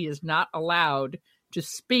that, he is not allowed to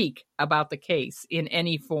speak about the case in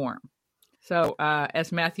any form. So,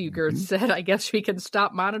 as Matthew Gertz said, I guess we can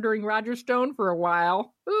stop monitoring Roger Stone for a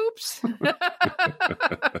while. Oops.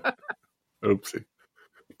 Oopsie.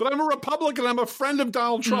 But I'm a Republican. I'm a friend of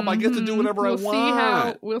Donald Trump. I get to do whatever I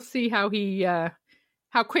want. We'll see how he,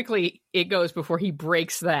 how quickly it goes before he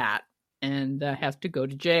breaks that and has to go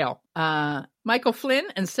to jail. Michael Flynn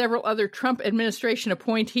and several other Trump administration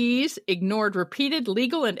appointees ignored repeated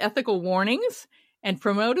legal and ethical warnings and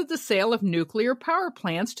promoted the sale of nuclear power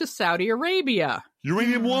plants to Saudi Arabia.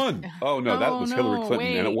 Uranium One. Oh, no, that was Hillary Clinton,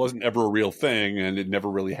 wait. And it wasn't ever a real thing, and it never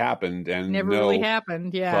really happened. And really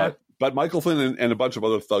happened, yeah. But Michael Flynn and a bunch of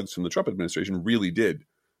other thugs from the Trump administration really did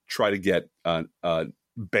try to get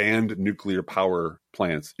banned nuclear power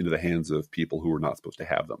plants into the hands of people who were not supposed to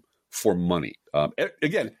have them for money.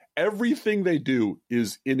 Again, everything they do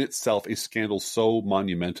is in itself a scandal so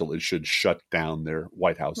monumental it should shut down their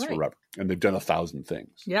White House forever. And they've done 1,000 things.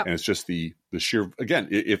 Yep. And it's just the sheer, again,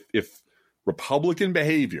 if Republican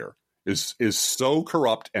behavior is so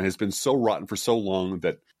corrupt and has been so rotten for so long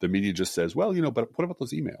that the media just says, well, but what about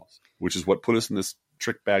those emails? Which is what put us in this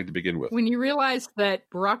trick bag to begin with. When you realize that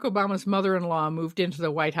Barack Obama's mother-in-law moved into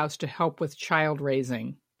the White House to help with child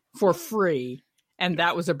raising for free, and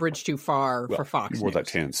that was a bridge too far for Fox News. He wore that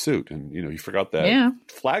tan suit, and he forgot that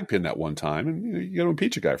flag pin that one time, and you got to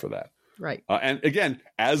impeach a guy for that. Right. And again,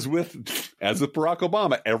 as with Barack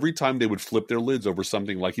Obama, every time they would flip their lids over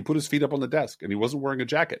something, like he put his feet up on the desk and he wasn't wearing a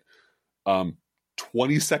jacket.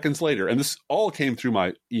 20 seconds later, and this all came through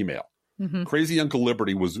my email. Crazy Uncle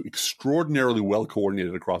Liberty was extraordinarily well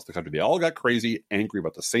coordinated across the country. They all got crazy, angry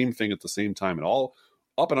about the same thing at the same time, and all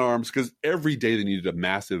up in arms because every day they needed a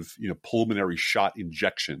massive, pulmonary shot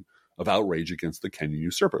injection of outrage against the Kenyan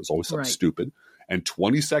usurper. It was always something stupid. And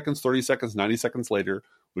 20 seconds, 30 seconds, 90 seconds later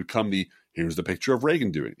would come here's the picture of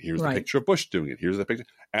Reagan doing it. Here's the picture of Bush doing it. Here's the picture.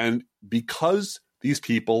 And because these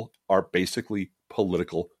people are basically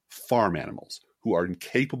political farm animals who are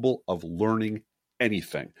incapable of learning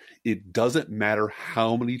anything, it doesn't matter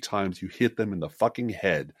how many times you hit them in the fucking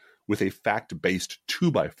head with a fact-based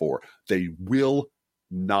 2x4. They will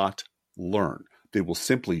not learn. They will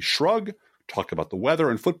simply shrug, talk about the weather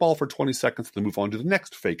and football for 20 seconds, then move on to the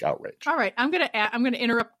next fake outrage. All right, I'm gonna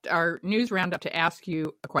interrupt our news roundup to ask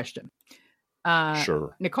you a question.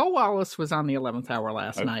 Sure. Nicole Wallace was on the 11th Hour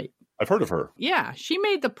last night. I've heard of her. Yeah, she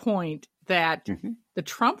made the point that the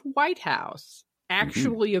Trump White House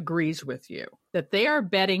actually agrees with you, that they are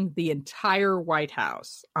betting the entire White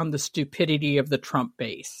House on the stupidity of the Trump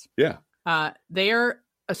base. Yeah. They are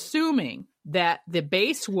assuming that the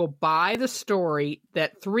base will buy the story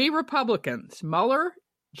that 3 Republicans, Mueller,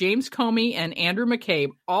 James Comey, and Andrew McCabe,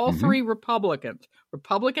 all 3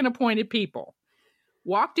 Republican-appointed people,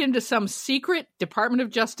 walked into some secret Department of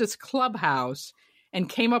Justice clubhouse and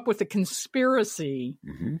came up with a conspiracy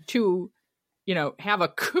to, have a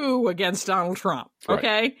coup against Donald Trump.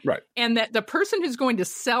 Okay? Right. And that the person who's going to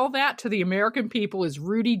sell that to the American people is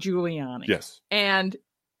Rudy Giuliani. Yes. And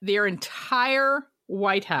their entire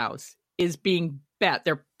White House is being bet.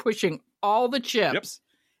 They're pushing all the chips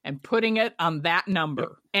and putting it on that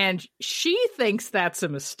number. And she thinks that's a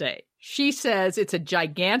mistake. She says it's a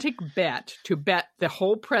gigantic bet to bet the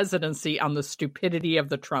whole presidency on the stupidity of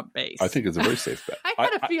the Trump base. I think it's a very safe bet. I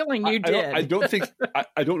had a feeling you did. I don't think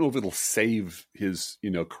I don't know if it'll save his,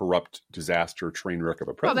 corrupt disaster train wreck of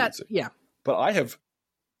a presidency. But I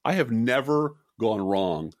have never gone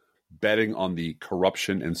wrong betting on the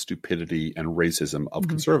corruption and stupidity and racism of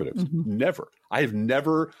conservatives. Never. I have,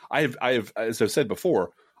 as I've said before,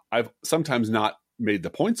 I've sometimes not made the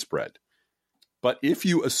point spread. But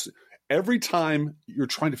every time you're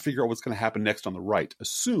trying to figure out what's going to happen next on the right,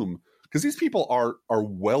 assume, because these people are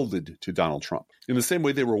welded to Donald Trump in the same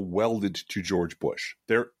way they were welded to George Bush.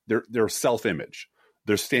 Their self-image,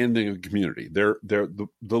 their standing in the community,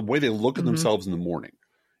 the way they look at themselves in the morning.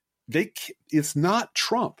 It's not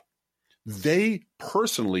Trump. They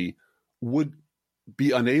personally would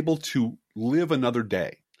be unable to live another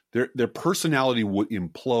day. Their personality would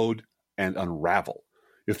implode and unravel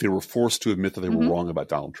if they were forced to admit that they were wrong about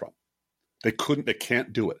Donald Trump. They couldn't. They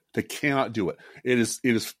can't do it. They cannot do it. This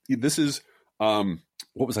is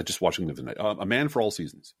what was I just watching the other night? A Man for All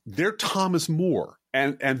Seasons. They're Thomas More,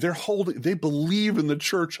 and they believe in the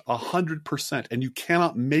church 100%, and you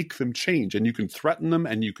cannot make them change. And you can threaten them,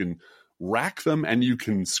 and you can rack them and you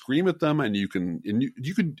can scream at them and you can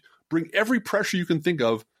bring every pressure you can think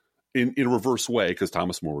of in a reverse way, because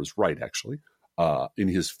Thomas More was right, actually, in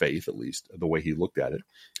his faith, at least the way he looked at it.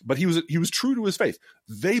 But he was true to his faith.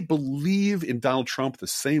 They believe in Donald Trump the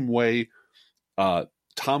same way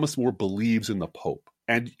Thomas More believes in the Pope.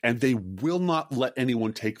 And they will not let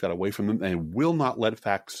anyone take that away from them. They will not let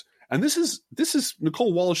facts. And this is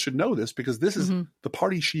Nicole Wallace should know this, because this is the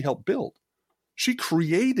party she helped build. She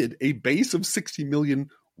created a base of 60 million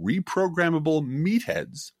reprogrammable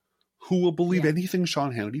meatheads who will believe anything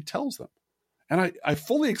Sean Hannity tells them. And I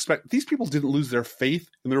fully expect these people didn't lose their faith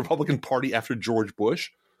in the Republican Party after George Bush,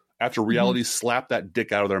 after reality slapped that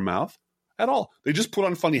dick out of their mouth at all. They just put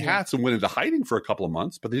on funny hats and went into hiding for a couple of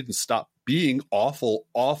months, but they didn't stop being awful,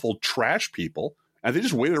 awful trash people. And they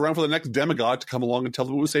just waited around for the next demagogue to come along and tell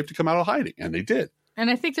them it was safe to come out of hiding. And they did. And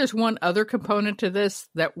I think there's one other component to this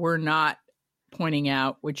that we're not pointing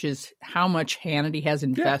out, which is how much Hannity has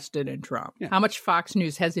invested in Trump, how much Fox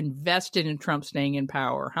News has invested in Trump staying in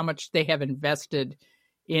power, how much they have invested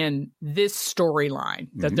in this storyline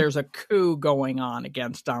that there's a coup going on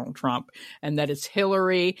against Donald Trump, and that it's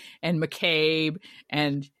Hillary and McCabe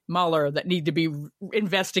and Mueller that need to be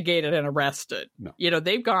investigated and arrested. No. You know,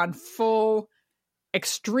 they've gone full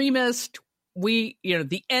extremist, the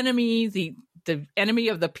enemy, the enemy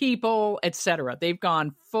of the people, etc. They've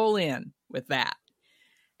gone full in with that.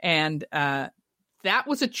 And that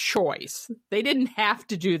was a choice. They didn't have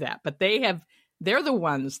to do that, but they're the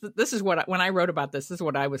ones this is what, when I wrote about this is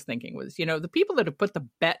what I was thinking was, the people that have put the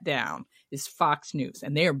bet down is Fox News,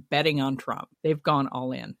 and they are betting on Trump. They've gone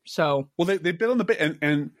all in. So, well, they bet on the bet.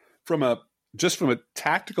 And from a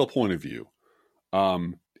tactical point of view,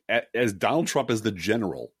 as Donald Trump as the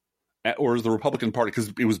general, or as the Republican Party,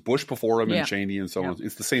 because it was Bush before him and Cheney and so on.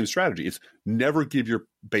 It's the same strategy. It's never give your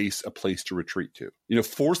base a place to retreat to.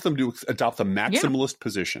 Force them to adopt the maximalist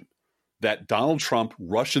position that Donald Trump,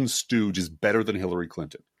 Russian stooge, is better than Hillary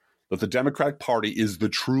Clinton. That the Democratic Party is the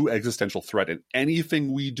true existential threat, and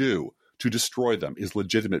anything we do to destroy them is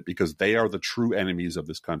legitimate because they are the true enemies of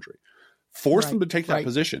this country. Force them to take that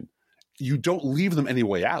position. You don't leave them any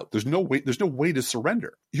way out. There's no way to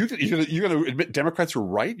surrender. You're going to admit Democrats are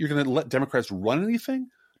right? You're going to let Democrats run anything?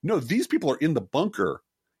 No, these people are in the bunker,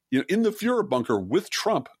 in the Fuhrer bunker with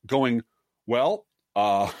Trump going, well,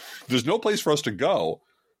 there's no place for us to go,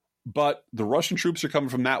 but the Russian troops are coming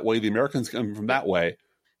from that way. The Americans coming from that way.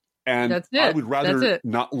 And I would rather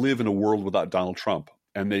not live in a world without Donald Trump.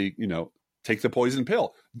 And they, take the poison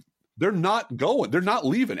pill. They're not going. They're not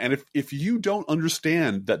leaving. And if you don't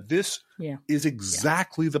understand that this is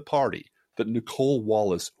exactly the party that Nicole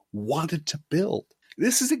Wallace wanted to build,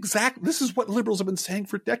 this is what liberals have been saying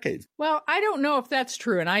for decades. Well, I don't know if that's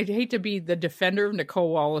true. And I hate to be the defender of Nicole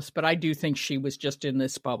Wallace, but I do think she was just in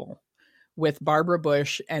this bubble with Barbara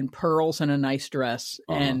Bush and pearls and a nice dress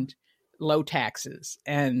and low taxes.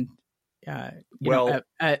 And,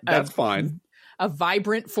 that's fine. A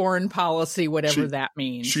vibrant foreign policy, whatever that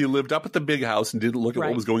means. She lived up at the big house and didn't look at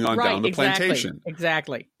what was going on down the plantation.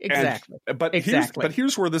 Exactly. But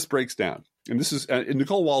here's where this breaks down. And this is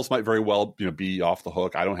Nicole Wallace might very well be off the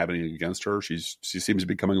hook. I don't have anything against her. She seems to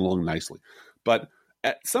be coming along nicely. But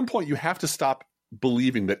at some point, you have to stop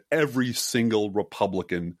believing that every single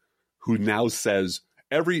Republican who now says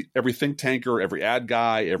every think tanker, every ad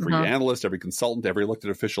guy, every analyst, every consultant, every elected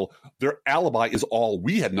official, their alibi is all,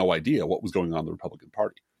 we had no idea what was going on in the Republican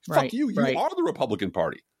Party. Fuck you. You are the Republican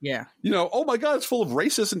Party. Yeah. Oh my God, it's full of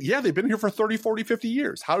racists. And they've been here for 30, 40, 50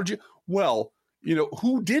 years. How did you? Well,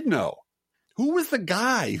 who did know? Who was the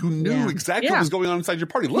guy who knew exactly what was going on inside your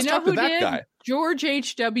party? Let's talk to that guy. George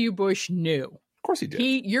H.W. Bush knew. Of course he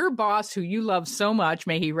did. Your boss, who you love so much,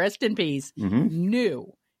 may he rest in peace,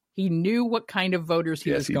 knew. He knew what kind of voters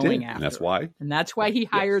he was going after. And that's why he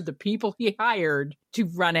hired the people he hired to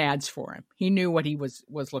run ads for him. He knew what he was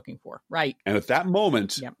looking for. Right. And at that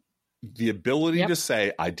moment, the ability to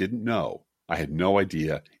say, I didn't know, I had no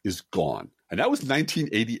idea, is gone. And that was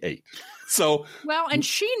 1988. So, and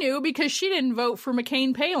she knew because she didn't vote for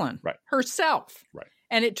McCain-Palin herself. Right.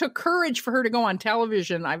 And it took courage for her to go on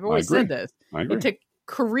television. I've always said this. I agree. It took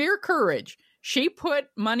career courage. She put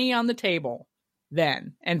money on the table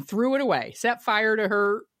then and threw it away, set fire to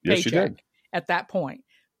her paycheck at that point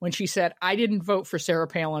when she said, I didn't vote for Sarah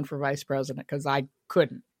Palin for vice president because I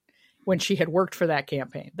couldn't, when she had worked for that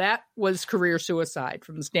campaign. That was career suicide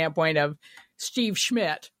from the standpoint of Steve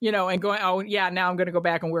Schmidt, and going, now I'm going to go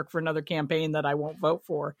back and work for another campaign that I won't vote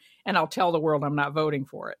for. And I'll tell the world I'm not voting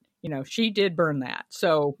for it. She did burn that.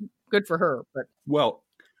 So good for her. But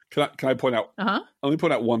can I point out, let me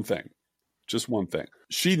point out one thing. Just one thing.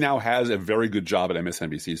 She now has a very good job at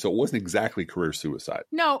MSNBC, so it wasn't exactly career suicide.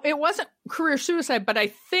 No, it wasn't career suicide, but I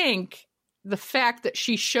think the fact that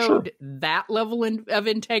she showed that level of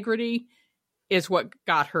integrity is what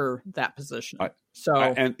got her that position.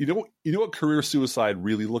 And you know what career suicide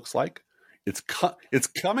really looks like? It's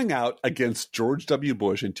coming out against George W.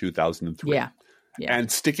 Bush in 2003. Yeah.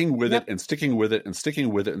 And sticking with it and sticking with it and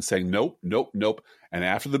sticking with it and saying, nope, nope, nope. And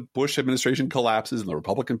after the Bush administration collapses and the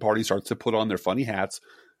Republican Party starts to put on their funny hats,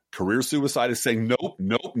 career suicide is saying, nope,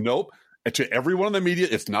 nope, nope. And to everyone in the media,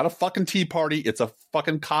 it's not a fucking Tea Party. It's a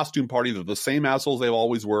fucking costume party. They're the same assholes they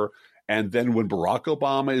always were. And then when Barack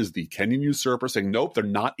Obama is the Kenyan usurper saying, nope, they're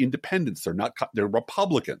not independents. They're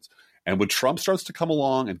Republicans. And when Trump starts to come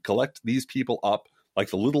along and collect these people up like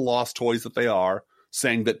the little lost toys that they are,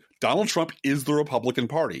 saying that Donald Trump is the Republican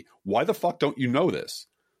Party. Why the fuck don't you know this?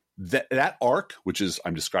 That arc, which is,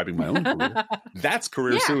 I'm describing my own career, that's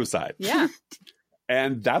career suicide. Yeah.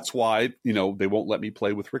 And that's why, they won't let me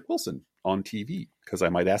play with Rick Wilson on TV, because I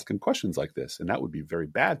might ask him questions like this, and that would be very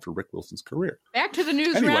bad for Rick Wilson's career. Back to the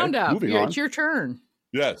news roundup. Moving on. It's your turn.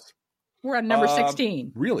 Yes. We're on number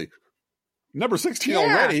 16. Really? Number 16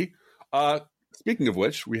 already? Speaking of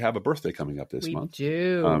which, we have a birthday coming up this month. We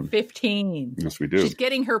do. 15. Yes, we do. She's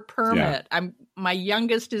getting her permit. My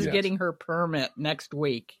youngest is getting her permit next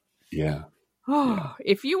week. Yeah.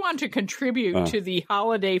 If you want to contribute to the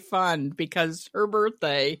holiday fund, because her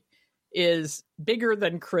birthday is bigger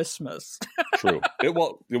than Christmas. True. We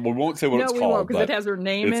won't say what it's called. No, we won't, because it has her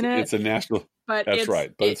name in it. It's a national. But that's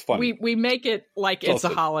right. But it's funny. We make it like it's a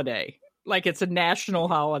holiday, like it's a national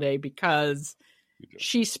holiday, because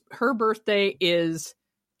her birthday is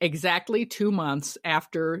exactly 2 months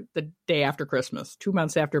after the day after Christmas, 2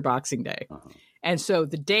 months after Boxing Day. And so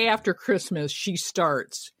the day after Christmas, she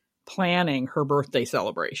starts planning her birthday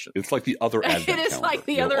celebration. It's like the other Advent calendar. It is like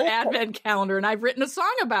the other Advent calendar, and I've written a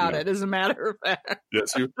song about it, as a matter of fact.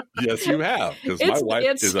 Yes, you have, because my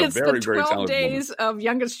wife is a very, very talented woman. It's the 12 days of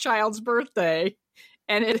youngest child's birthday,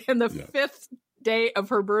 and the fifth day of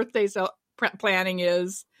her birthday planning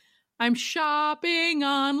is, I'm shopping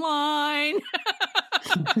online.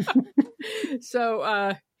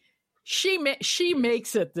 So she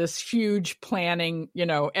makes it this huge planning,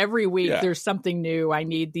 every week there's something new. I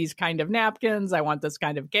need these kind of napkins. I want this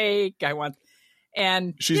kind of cake.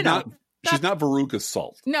 She's not Veruca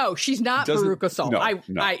Salt. No, she's not Veruca Salt.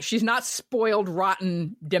 No. She's not spoiled,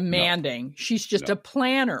 rotten, demanding. No. She's just a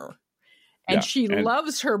planner. And she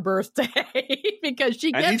loves her birthday because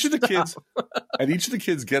she gets each of the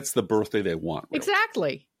kids gets the birthday they want.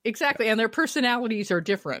 Really. Exactly. And their personalities are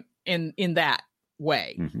different in that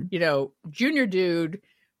way. Mm-hmm. Junior dude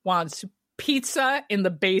wants pizza in the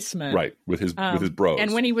basement. Right. With his bros.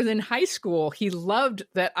 And when he was in high school, he loved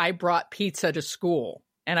that I brought pizza to school.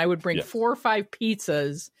 And I would bring 4 or 5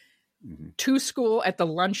 pizzas to school at the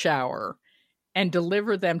lunch hour and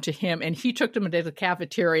deliver them to him. And he took them into the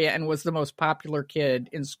cafeteria and was the most popular kid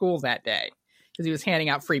in school that day, because he was handing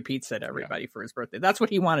out free pizza to everybody for his birthday. That's what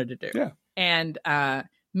he wanted to do. Yeah. And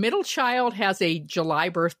middle child has a July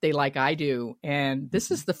birthday like I do. And this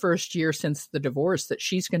is the first year since the divorce that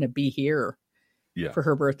she's going to be here for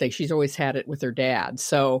her birthday. She's always had it with her dad.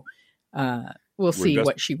 So we'll see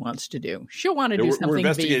what she wants to do. She'll want to do something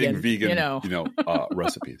investigating vegan,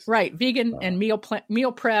 recipes. Right. Vegan and meal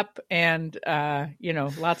prep and,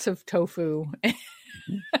 lots of tofu.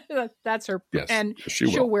 That's her. Yes, and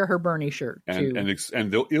she'll wear her Bernie shirt. And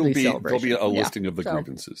there'll be a listing of the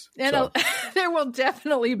grievances. And there will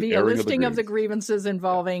definitely be a listing of the grievances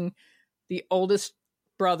involving the oldest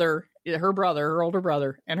brother, her older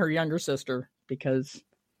brother, and her younger sister, because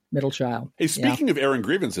middle child. Hey, speaking of airing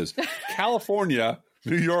grievances, California,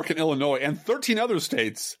 New York, and Illinois, and 13 other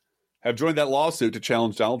states have joined that lawsuit to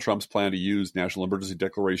challenge Donald Trump's plan to use national emergency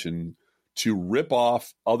declaration to rip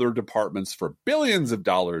off other departments for billions of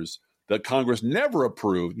dollars that Congress never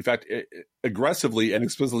approved, in fact, aggressively and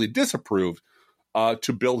explicitly disapproved,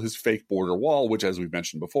 to build his fake border wall, which, as we've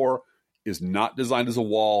mentioned before, is not designed as a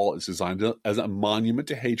wall. It's designed as a monument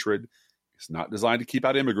to hatred. It's not designed to keep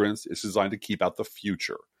out immigrants. It's designed to keep out the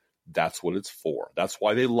future. That's what it's for. That's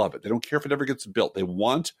why they love it. They don't care if it ever gets built. They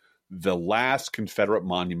want the last Confederate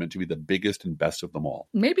monument to be the biggest and best of them all.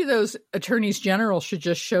 Maybe those attorneys general should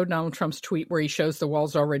just show Donald Trump's tweet where he shows the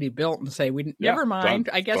wall's already built and say, never mind,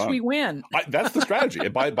 I guess we win. That's the strategy.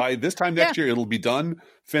 By this time next year, it'll be done,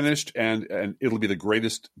 finished, and it'll be the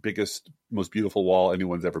greatest, biggest, most beautiful wall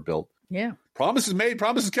anyone's ever built. Yeah. Promises made,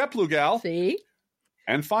 promises kept, Blue Gal. See?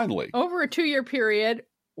 And finally, over a 2-year period,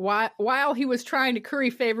 while he was trying to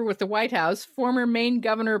curry favor with the White House, former Maine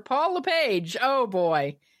Governor Paul LePage, oh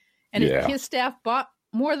boy, and his staff bought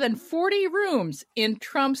more than 40 rooms in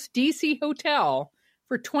Trump's D.C. hotel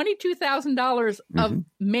for $22,000 of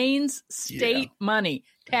Maine's state money,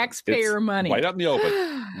 taxpayer money. Right out in the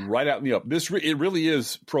open. Right out in the open. It really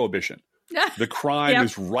is prohibition. The crime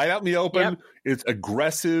is right out in the open. It's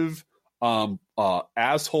aggressive,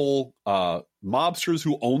 asshole mobsters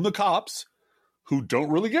who own the cops, who don't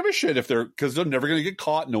really give a shit because they're never going to get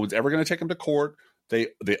caught. No one's ever going to take them to court. They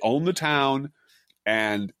own the town,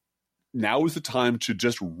 and now is the time to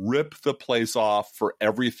just rip the place off for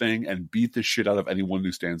everything and beat the shit out of anyone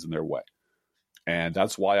who stands in their way. And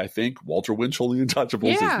that's why I think Walter Winchell, The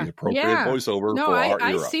Untouchables, is the appropriate voiceover for our era.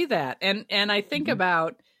 I see that. And I think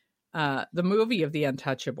about the movie of The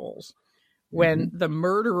Untouchables, when the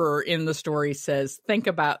murderer in the story says, think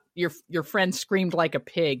about your friend screamed like a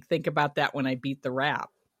pig. Think about that when I beat the rap,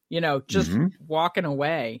 just walking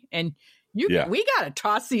away. And we got to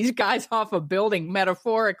toss these guys off a building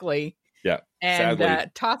metaphorically. Yeah. And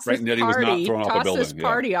toss this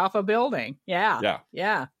party off a building. Yeah.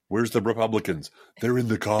 Where's the Republicans? They're in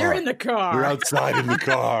the car. They're outside in the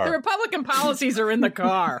car. The Republican policies are in the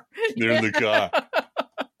car. They're in the car.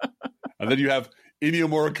 And then you have Ennio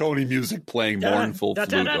Morricone music playing mournful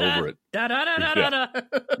flute over it.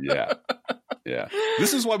 Yeah.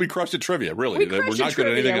 This is why we crushed at trivia, really. We're not good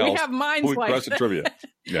at anything else. We have minds like crushed at trivia.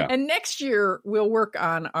 Yeah. And next year, we'll work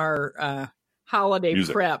on our holiday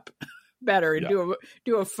prep better and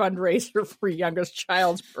do a fundraiser for youngest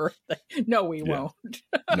child's birthday. No, we won't.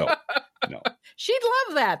 No. She'd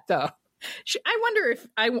love that, though. I wonder if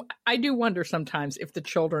I do wonder sometimes if the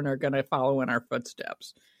children are going to follow in our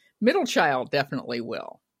footsteps. Middle child definitely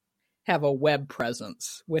will have a web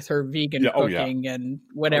presence with her vegan cooking and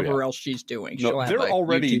whatever else she's doing. No, they're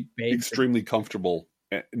already extremely comfortable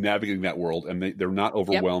navigating that world, and they're not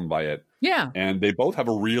overwhelmed by it. Yeah. And they both have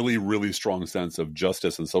a really, really strong sense of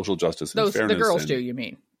justice and social justice and fairness. The girls do, you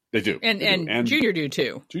mean? They do. And Junior do,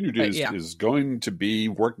 too. Junior do is going to be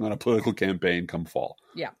working on a political campaign come fall.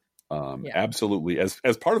 Yeah. Absolutely. As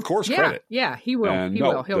part of course credit. Yeah, he will. And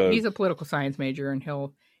he's a political science major, and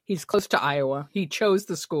he's close to Iowa. He chose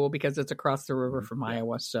the school because it's across the river from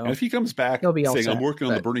Iowa. So, and if he comes back saying, I'm working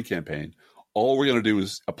on the Bernie campaign, all we're going to do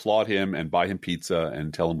is applaud him and buy him pizza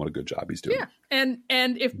and tell him what a good job he's doing. Yeah. And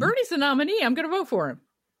if Bernie's the nominee, I'm going to vote for him.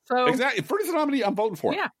 So exactly. If Bernie's the nominee, I'm voting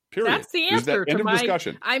for him. Yeah. Period. That's the answer to my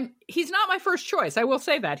discussion. He's not my first choice. I will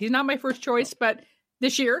say that. He's not my first choice, but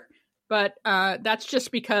this year. But that's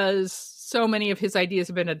just because so many of his ideas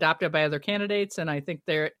have been adopted by other candidates, and I think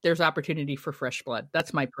there's opportunity for fresh blood.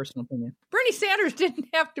 That's my personal opinion. Bernie Sanders didn't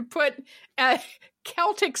have to put a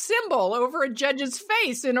Celtic symbol over a judge's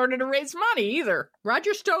face in order to raise money either.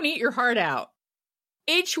 Roger Stone, eat your heart out.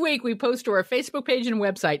 Each week we post to our Facebook page and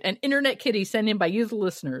website an Internet Kitty sent in by you, the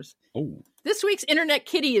listeners. Oh. This week's Internet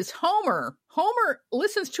Kitty is Homer. Homer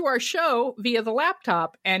listens to our show via the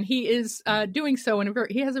laptop, and he is doing so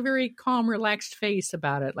he has a very calm, relaxed face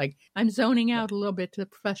about it. Like, I'm zoning out a little bit to the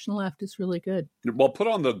professional left. It's really good. Well, put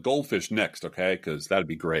on the goldfish next, okay? Because that'd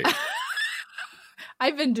be great.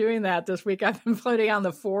 I've been doing that this week. I've been floating on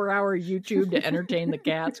the 4-hour YouTube to entertain the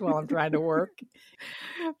cats while I'm trying to work.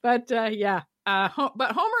 But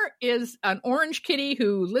but Homer is an orange kitty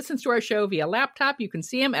who listens to our show via laptop. You can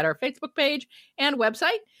see him at our Facebook page and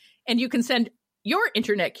website. And you can send your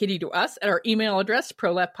Internet Kitty to us at our email address,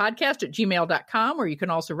 proleftpodcast@gmail.com, or you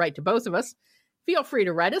can also write to both of us. Feel free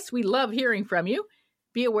to write us. We love hearing from you.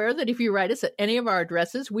 Be aware that if you write us at any of our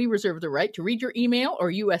addresses, we reserve the right to read your email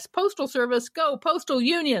or U.S. Postal Service. Go Postal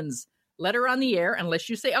Unions! Letter on the air unless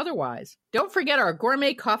you say otherwise. Don't forget our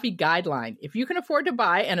gourmet coffee guideline. If you can afford to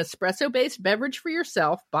buy an espresso-based beverage for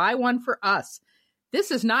yourself, buy one for us.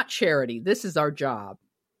 This is not charity. This is our job.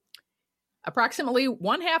 Approximately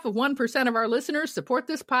 0.5% of our listeners support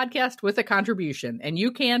this podcast with a contribution, and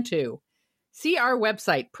you can too. See our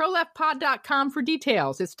website, proleftpod.com, for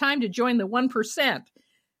details. It's time to join the 1%.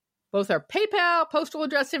 Both our PayPal, postal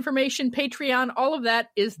address information, Patreon, all of that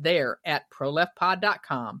is there at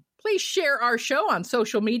proleftpod.com. Please share our show on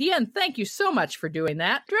social media, and thank you so much for doing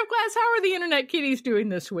that. Dripglass, how are the Internet Kitties doing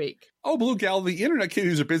this week? Oh, Blue Gal, the Internet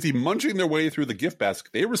Kitties are busy munching their way through the gift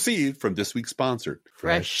basket they received from this week's sponsor.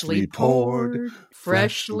 Freshly poured,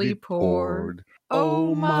 freshly poured.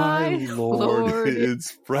 Oh, my Lord,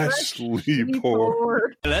 it's freshly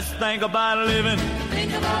poured. Let's think about living.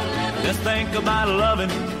 Think about living. Let's think about loving.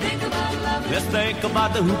 Think about loving. Let's think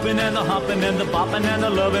about the hooping and the hopping and the bopping and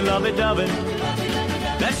the lovey-dovey.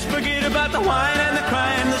 Let's forget about the wine and the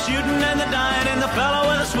crying, the shooting and the dying, and the fellow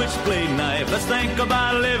with a switchblade knife. Let's think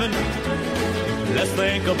about living. Let's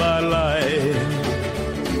think about life.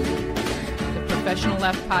 The Professional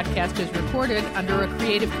Left podcast is recorded under a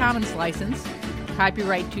Creative Commons license.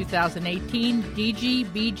 Copyright 2018,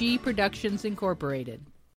 DGBG Productions Incorporated.